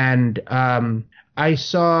 And I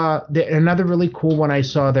saw another really cool one I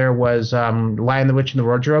saw there was Lion, the Witch, and the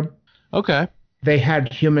Wardrobe. Okay. They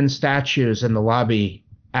had human statues in the lobby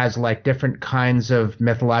as like different kinds of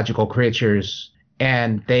mythological creatures,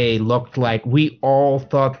 and they looked like, we all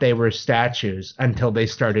thought they were statues until they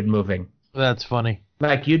started moving. That's funny.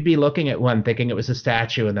 Like you'd be looking at one thinking it was a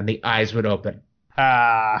statue, and then the eyes would open.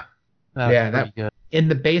 That's good. In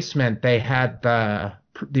the basement they had the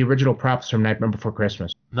original props from Nightmare Before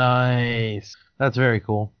Christmas. Nice. That's very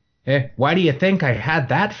cool. Why do you think I had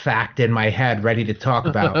that fact in my head ready to talk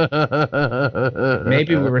about?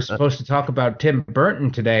 Maybe we were supposed to talk about Tim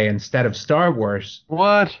Burton today instead of Star Wars.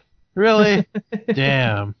 What? Really?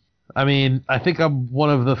 Damn. I mean, I think I'm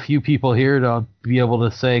one of the few people here to be able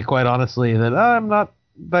to say, quite honestly, that I'm not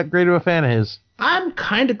that great of a fan of his. I'm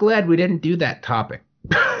kind of glad we didn't do that topic.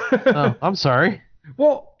 Oh, I'm sorry.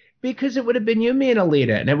 Well, because it would have been you, me, and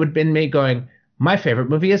Alita, and it would have been me going, my favorite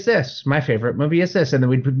movie is this. My favorite movie is this. And then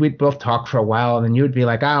we'd both talk for a while, and then you would be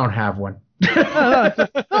like, I don't have one.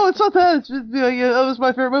 No, it's not that. It's just, yeah, that was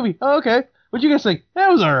my favorite movie. Oh, okay. What'd you guys think? That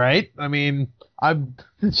was all right. I mean, I'm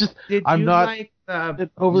not like an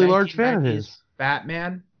overly large fan of his.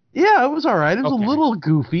 Batman? Yeah, it was all right. It was Okay. a little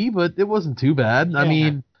goofy, but it wasn't too bad. I Yeah.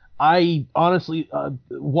 mean, I honestly,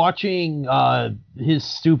 watching his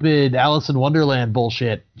stupid Alice in Wonderland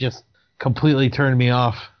bullshit just completely turned me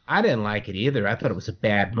off. I didn't like it either. I thought it was a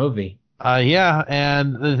bad movie. Yeah,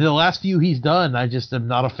 and the last few he's done, I just am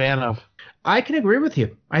not a fan of. I can agree with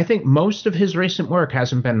you. I think most of his recent work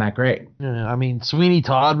hasn't been that great. Yeah, I mean, Sweeney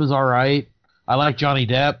Todd was all right. I like Johnny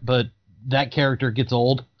Depp, but that character gets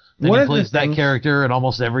old. Then One he of the plays that things- character in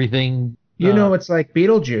almost everything. You know, it's like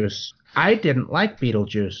Beetlejuice. I didn't like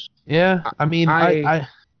Beetlejuice. Yeah, I mean,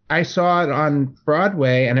 I saw it on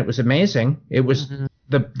Broadway, and it was amazing. It was Mhm.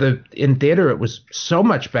 the in theater. It was so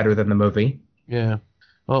much better than the movie. Yeah.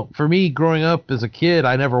 Well, for me, growing up as a kid,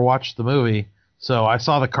 I never watched the movie. So I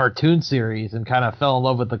saw the cartoon series and kind of fell in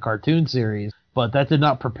love with the cartoon series. But that did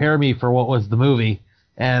not prepare me for what was the movie.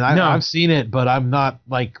 And No. I've seen it, but I'm not,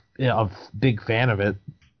 like, a big fan of it.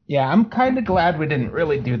 Yeah, I'm kind of glad we didn't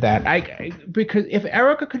really do that. Because if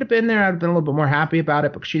Erica could have been there, I'd have been a little bit more happy about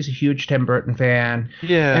it, because she's a huge Tim Burton fan.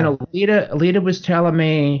 Yeah. And Alita was telling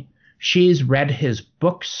me she's read his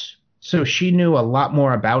books, so she knew a lot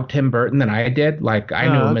more about Tim Burton than I did. Like, I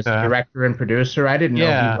knew him as a okay. director and producer. I didn't know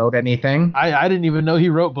Yeah. he wrote anything. I didn't even know he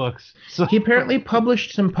wrote books. So He apparently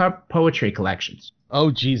published some poetry collections.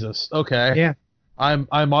 Oh, Jesus. Okay. Yeah. I'm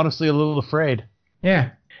honestly a little afraid. Yeah.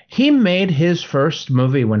 He made his first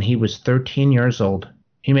movie when he was 13 years old.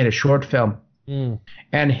 He made a short film. Mm.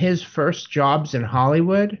 And his first jobs in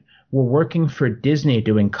Hollywood were working for Disney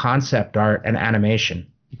doing concept art and animation.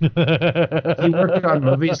 He worked on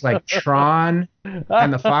movies like Tron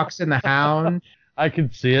and The Fox and the Hound I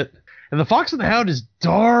can see it. And The Fox and the Hound is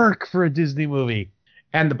dark for a Disney movie.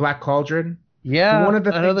 and The Black Cauldron. Yeah. One of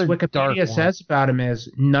the another things dark Wikipedia one. says about him is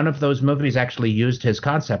none of those movies actually used his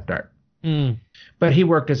concept art. Mm. But he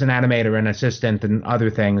worked as an animator and assistant and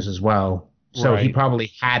other things as well. So he Right.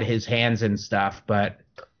 probably had his hands in stuff, but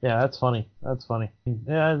Yeah, that's funny. That's funny.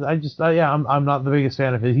 Yeah, I'm not the biggest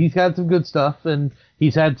fan of his. He's had some good stuff, and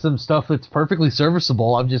he's had some stuff that's perfectly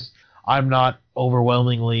serviceable. I'm not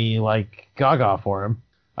overwhelmingly like gaga for him.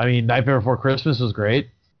 I mean, Nightmare Before Christmas was great.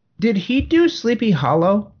 did he do Sleepy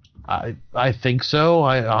Hollow? I think so.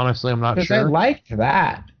 I'm not Because I sure. liked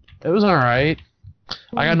that. It was all right.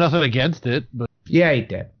 I got nothing against it, but Yeah, he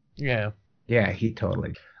did. yeah. Yeah, he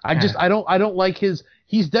totally. I don't like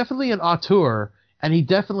he's definitely an auteur, and he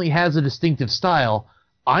definitely has a distinctive style.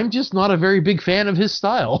 I'm just not a very big fan of his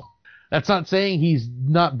style. That's not saying he's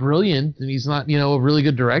not brilliant and he's not, a really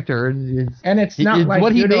good director. And it's not like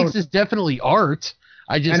what he you makes don't- is definitely art.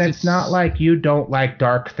 And it's not like you don't like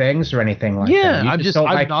dark things or anything like that. yeah. You I'm don't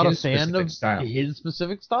like not a his fan specific of style. his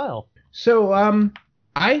specific style. So,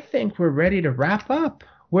 I think we're ready to wrap up.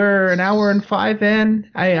 We're an hour and 5 in.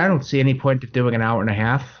 I don't see any point of doing an hour and a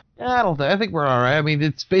half. I think we're all right. I mean,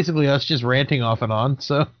 it's basically us just ranting off and on.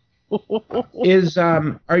 So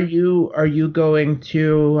Are you going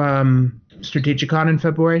to Strategicon in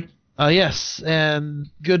February? yes, and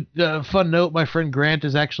good fun note. My friend Grant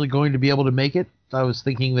is actually going to be able to make it. I was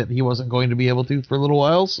thinking that he wasn't going to be able to for a little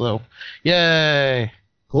while. So, yay!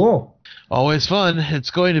 Cool. Always fun. It's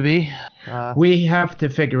going to be. We have to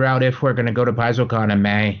figure out if we're going to go to PaizoCon in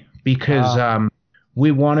May, because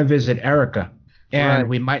we want to visit Erica, and Right.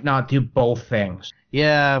 we might not do both things.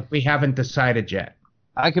 Yeah, We haven't decided yet.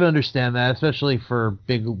 I can understand that, especially for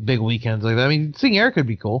big weekends like that. I mean, seeing Eric would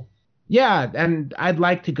be cool. Yeah, and I'd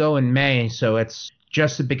like to go in May, so it's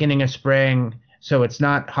just the beginning of spring, so it's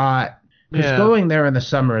not hot. Because Yeah. going there in the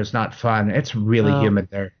summer is not fun. It's really No. humid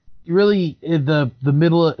there. Really, the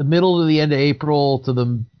middle to the end of April to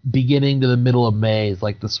the beginning to the middle of May is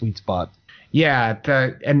like the sweet spot. Yeah,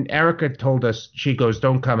 and Erica told us, she goes,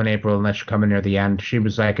 don't come in April unless you come in near the end. She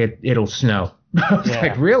was like, it'll snow. I was Yeah.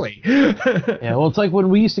 like, really? Yeah, well, it's like when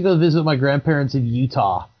we used to go visit my grandparents in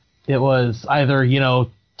Utah. It was either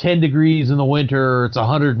 10 degrees in the winter or it's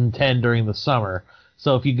 110 during the summer.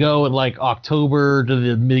 So if you go in like October to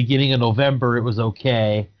the beginning of November, it was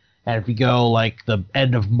okay. And if you go like the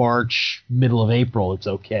end of March, middle of April, it's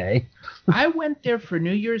okay. I went there for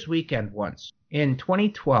New Year's weekend once in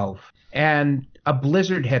 2012, and a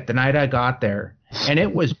blizzard hit the night I got there. And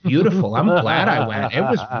it was beautiful. I'm glad I went. It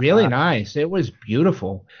was really nice. It was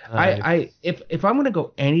beautiful. If I'm going to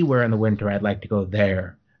go anywhere in the winter, I'd like to go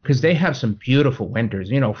there, because they have some beautiful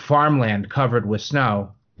winters. Farmland covered with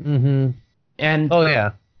snow. Mm-hmm. And Oh,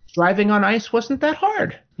 yeah. driving on ice wasn't that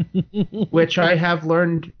hard. which I have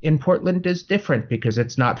learned in Portland is different because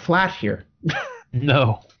it's not flat here.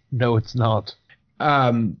 No, it's not.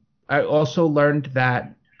 I also learned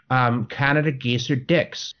that Canada geese are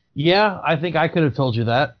dicks. Yeah, I think I could have told you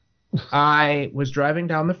that. I was driving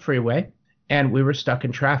down the freeway and we were stuck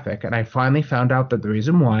in traffic, and I finally found out that the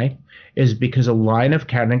reason why is because a line of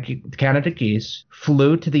Canada geese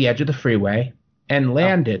flew to the edge of the freeway and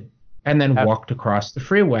landed and then walked across the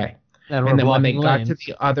freeway. And And then when they blocking got lanes. to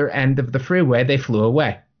the other end of the freeway, they flew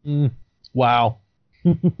away. Wow.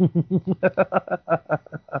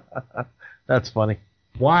 That's funny.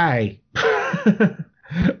 Why?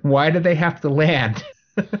 Why do they have to land?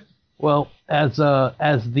 Well, as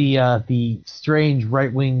the strange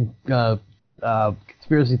right-wing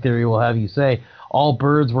conspiracy theory will have you say, all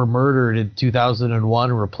birds were murdered in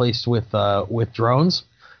 2001, replaced with drones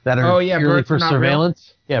that are purely birds for are not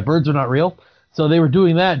surveillance. Yeah, birds are not real. So they were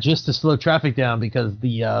doing that just to slow traffic down because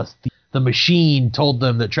the machine told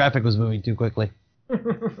them that traffic was moving too quickly.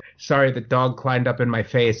 Sorry, the dog climbed up in my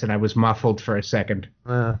face and I was muffled for a second.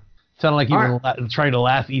 Sounded like you were trying to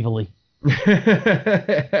laugh evilly.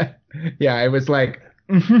 Yeah, I was like,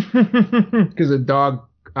 because a dog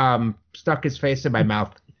stuck his face in my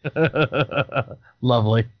mouth.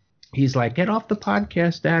 Lovely. He's like, "Get off the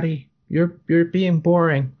podcast, Daddy. You're being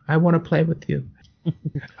boring. I want to play with you."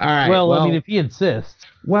 All right. Well, I mean, if he insists.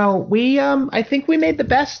 Well, we I think we made the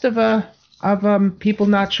best of people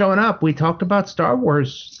not showing up. We talked about Star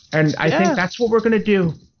Wars, and I think that's what we're gonna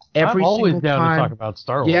do every I'm always single down time. to talk about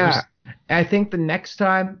Star Wars. Yeah, I think the next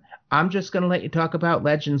time I'm just gonna let you talk about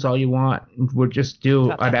Legends all you want. We'll just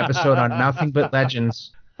do an episode on nothing but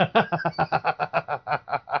Legends.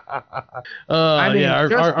 I mean, yeah,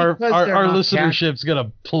 just our because they're not listenership's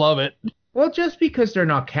gonna plummet. Well, just because they're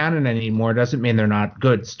not canon anymore doesn't mean they're not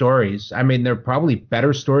good stories. I mean, they're probably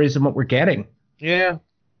better stories than what we're getting. Yeah,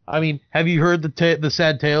 I mean, have you heard the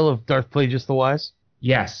sad tale of Darth Plagueis the Wise?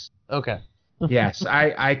 Yes. Okay. Yes,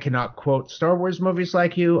 I cannot quote Star Wars movies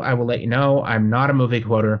like you. I will let you know I'm not a movie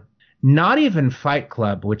quoter. Not even Fight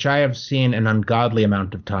Club, which I have seen an ungodly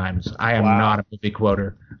amount of times. I am not a movie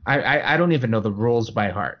quoter. I don't even know the rules by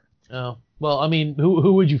heart. Oh, well, I mean,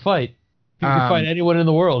 who would you fight? If you could fight anyone in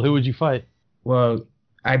the world, who would you fight? Well,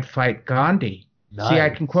 I'd fight Gandhi. Nice. See, I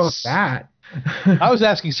can quote that. I was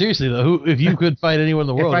asking seriously though. If you could fight anyone in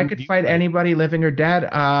the world, If I could fight anybody living or dead,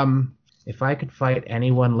 if I could fight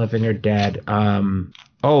anyone living or dead,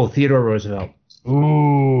 Theodore Roosevelt.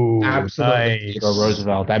 Ooh, Absolutely, nice. Theodore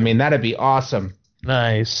Roosevelt. I mean, that'd be awesome.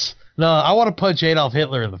 Nice. No, I want to punch Adolf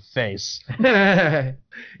Hitler in the face.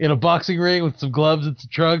 In a boxing ring with some gloves and some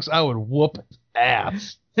trunks, I would whoop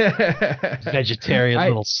ass. Vegetarian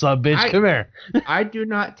little sub bitch. Come here. I do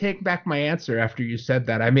not take back my answer after you said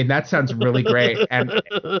that. I mean, that sounds really great. And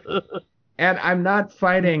I'm not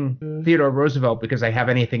fighting Theodore Roosevelt because I have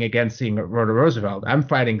anything against Theodore Roosevelt. I'm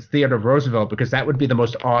fighting Theodore Roosevelt because that would be the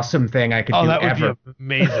most awesome thing I could do that would ever. be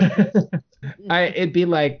amazing. It'd be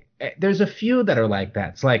like, there's a few that are like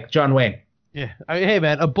that. It's like John Wayne. Yeah. I mean, hey,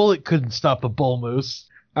 man, a bullet couldn't stop a bull moose.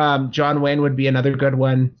 John Wayne would be another good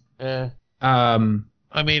one. I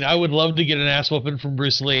mean, I would love to get an ass whooping from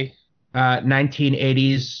Bruce Lee.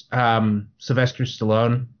 1980s Sylvester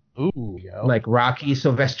Stallone. Ooh, yo. Like Rocky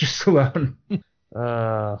Sylvester Stallone.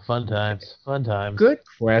 Fun times. Fun times. Good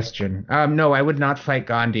question. No, I would not fight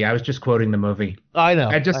Gandhi. I was just quoting the movie. I know.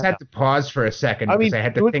 I just had to pause for a second because I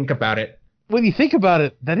had to think about it. When you think about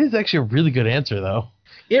it, that is actually a really good answer, though.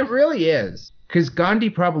 It really is. Because Gandhi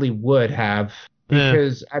probably would have.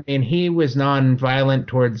 Because, I mean, he was non-violent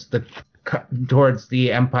towards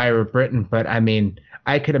the Empire of Britain. But, I mean,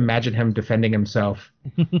 I could imagine him defending himself.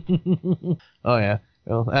 Oh, yeah.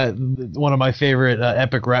 Well, one of my favorite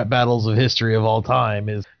epic rap battles of history of all time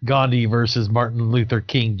is Gandhi versus Martin Luther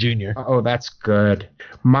King Jr. Oh, that's good.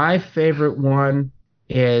 My favorite one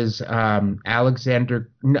is Alexander.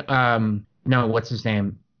 No, what's his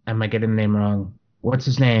name? Am I getting the name wrong? What's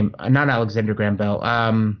his name? Not Alexander Graham Bell.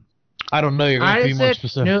 I don't know. You're going to be more Isaac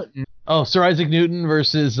specific. Newton. Oh, Sir Isaac Newton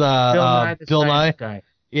versus Bill Nye. Guy.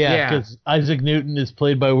 Yeah, because Isaac Newton is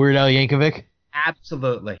played by Weird Al Yankovic.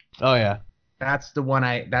 Absolutely. Oh yeah. That's the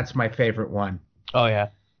one. That's my favorite one. Oh yeah.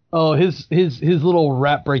 Oh, his little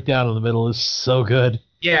rap breakdown in the middle is so good.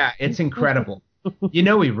 Yeah, it's incredible. You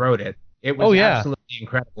know, he wrote it. It was absolutely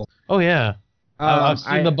incredible. Oh yeah. I've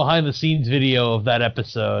seen the behind the scenes video of that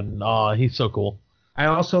episode. Oh, he's so cool. I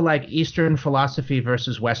also like Eastern philosophy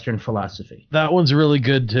versus Western philosophy. That one's really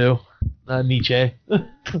good too. Nietzsche.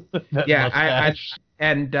 Yeah,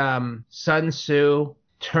 and Sun Tzu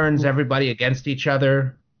turns everybody against each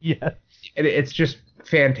other. Yes. It's just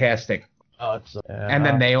fantastic. Oh, it's and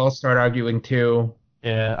then they all start arguing too.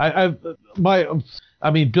 Yeah,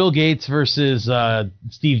 I mean, Bill Gates versus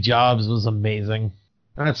Steve Jobs was amazing.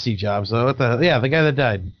 Not Steve Jobs though. The guy that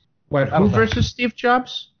died. What? Who versus Steve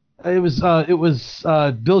Jobs? It was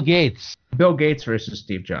Bill Gates. Bill Gates versus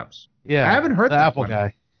Steve Jobs. Yeah, I haven't heard the that Apple one.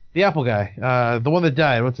 guy. The Apple guy. The one that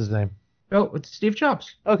died. What's his name? Oh, it's Steve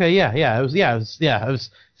Jobs. Okay, it was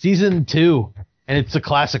season 2, and it's a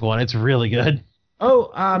classic one. It's really good.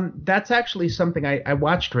 Oh, that's actually something I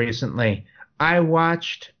watched recently. I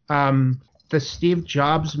watched the Steve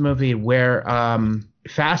Jobs movie where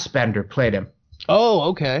Fassbender played him. Oh,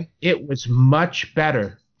 okay. It was much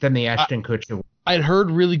better than the Ashton Kutcher one. I'd heard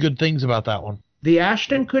really good things about that one. The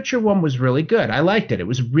Ashton Kutcher one was really good. I liked it. It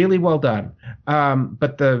was really well done.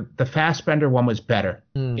 But the Fassbender one was better.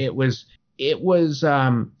 It was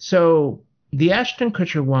so the Ashton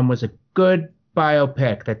Kutcher one was a good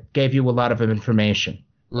biopic that gave you a lot of information.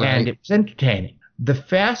 Right. And it was entertaining. The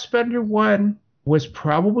Fassbender one was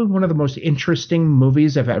probably one of the most interesting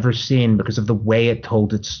movies I've ever seen because of the way it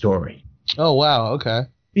told its story. Oh, wow. Okay.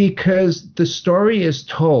 Because the story is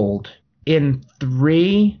told in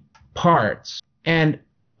 3 parts, and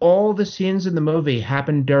all the scenes in the movie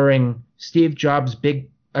happen during Steve Jobs'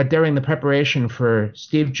 during the preparation for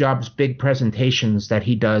Steve Jobs' big presentations that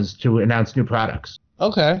he does to announce new products.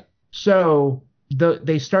 Okay. So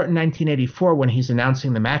they start in 1984 when he's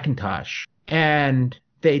announcing the Macintosh, and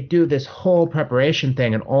they do this whole preparation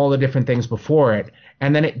thing and all the different things before it,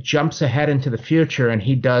 and then it jumps ahead into the future and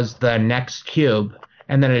he does the Next Cube,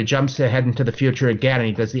 and then it jumps ahead into the future again and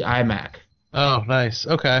he does the iMac. Oh, nice.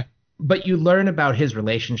 Okay. But you learn about his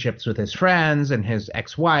relationships with his friends and his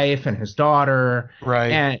ex-wife and his daughter.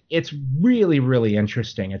 Right. And it's really, really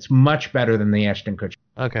interesting. It's much better than the Ashton Kutcher.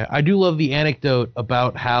 Okay. I do love the anecdote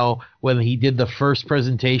about how when he did the first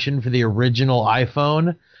presentation for the original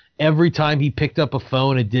iPhone, every time he picked up a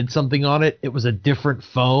phone and did something on it, it was a different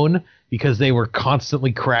phone because they were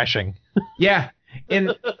constantly crashing. Yeah. In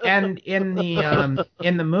the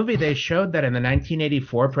movie, they showed that in the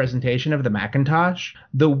 1984 presentation of the Macintosh,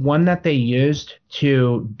 the one that they used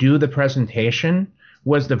to do the presentation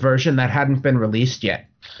was the version that hadn't been released yet.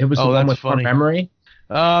 It was the one with more memory.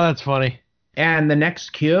 Oh, that's funny. And the Next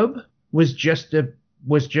Cube was just a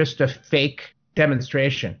fake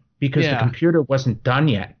demonstration because the computer wasn't done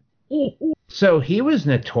yet. So he was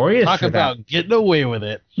notorious for that. Talk about getting away with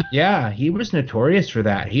it. Yeah, he was notorious for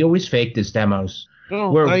that. He always faked his demos.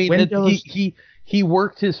 Oh, I mean, he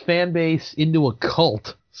worked his fan base into a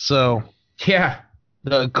cult. So yeah,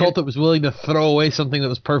 the cult that was willing to throw away something that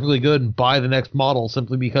was perfectly good and buy the next model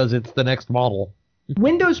simply because it's the next model.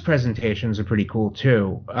 Windows presentations are pretty cool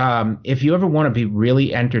too. If you ever want to be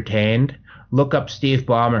really entertained, look up Steve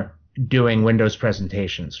Ballmer doing Windows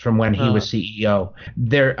presentations from when he was CEO.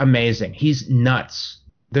 They're amazing. He's nuts.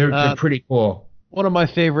 They're pretty cool. One of my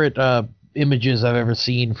favorite images I've ever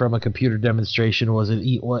seen from a computer demonstration was at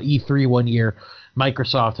E3 one year.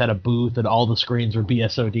 Microsoft had a booth and all the screens were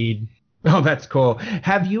BSOD'd. Oh, that's cool.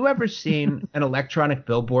 Have you ever seen an electronic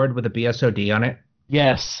billboard with a BSOD on it?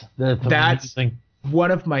 Yes. That's amazing.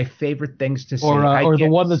 One of my favorite things to see. Or the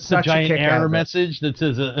one that's a giant error message that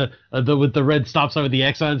says with the red stop sign with the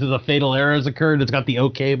X on it says a fatal error has occurred. It's got the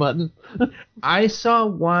OK button. I saw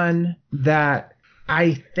one that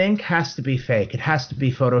I think has to be fake. It has to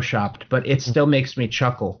be photoshopped, but it still makes me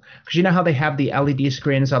chuckle. Because you know how they have the LED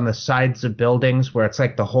screens on the sides of buildings where it's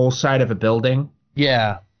like the whole side of a building?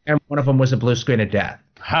 Yeah. And one of them was a blue screen of death.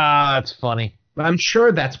 Ha, that's funny. I'm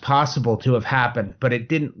sure that's possible to have happened, but it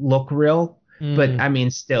didn't look real. But I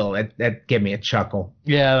mean, still, that gave me a chuckle.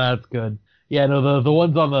 Yeah, that's good. Yeah, no, the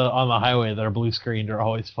ones on the highway that are blue screened are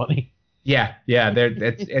always funny. Yeah,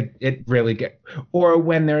 it really get. Or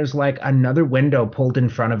when there's like another window pulled in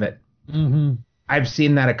front of it. Mm-hmm. I've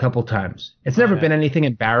seen that a couple times. It's never been anything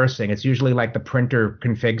embarrassing. It's usually like the printer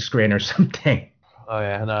config screen or something. Oh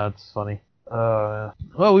yeah, no, it's funny. Well,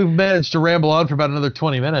 we've managed to ramble on for about another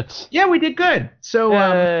 20 minutes. Yeah, we did good. So.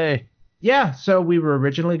 Yay. Yeah, so we were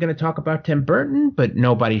originally going to talk about Tim Burton, but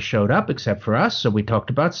nobody showed up except for us, so we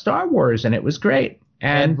talked about Star Wars, and it was great.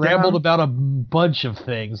 And rambled about a bunch of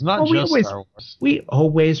things, not just Star Wars. We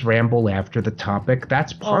always ramble after the topic.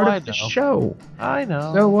 That's part of the show. I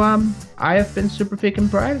know. So, I have been Super Pekin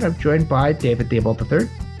Brian, and I'm joined by David Theobald III.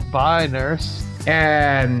 Bye, nurse.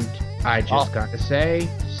 And I just got to say,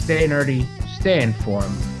 stay nerdy, stay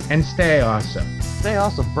informed, and stay awesome. Stay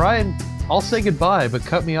awesome. Brian, I'll say goodbye, but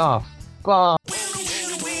cut me off. Bye.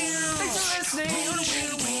 Thanks for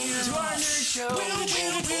listening to our new show,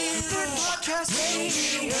 Podcast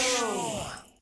Radio.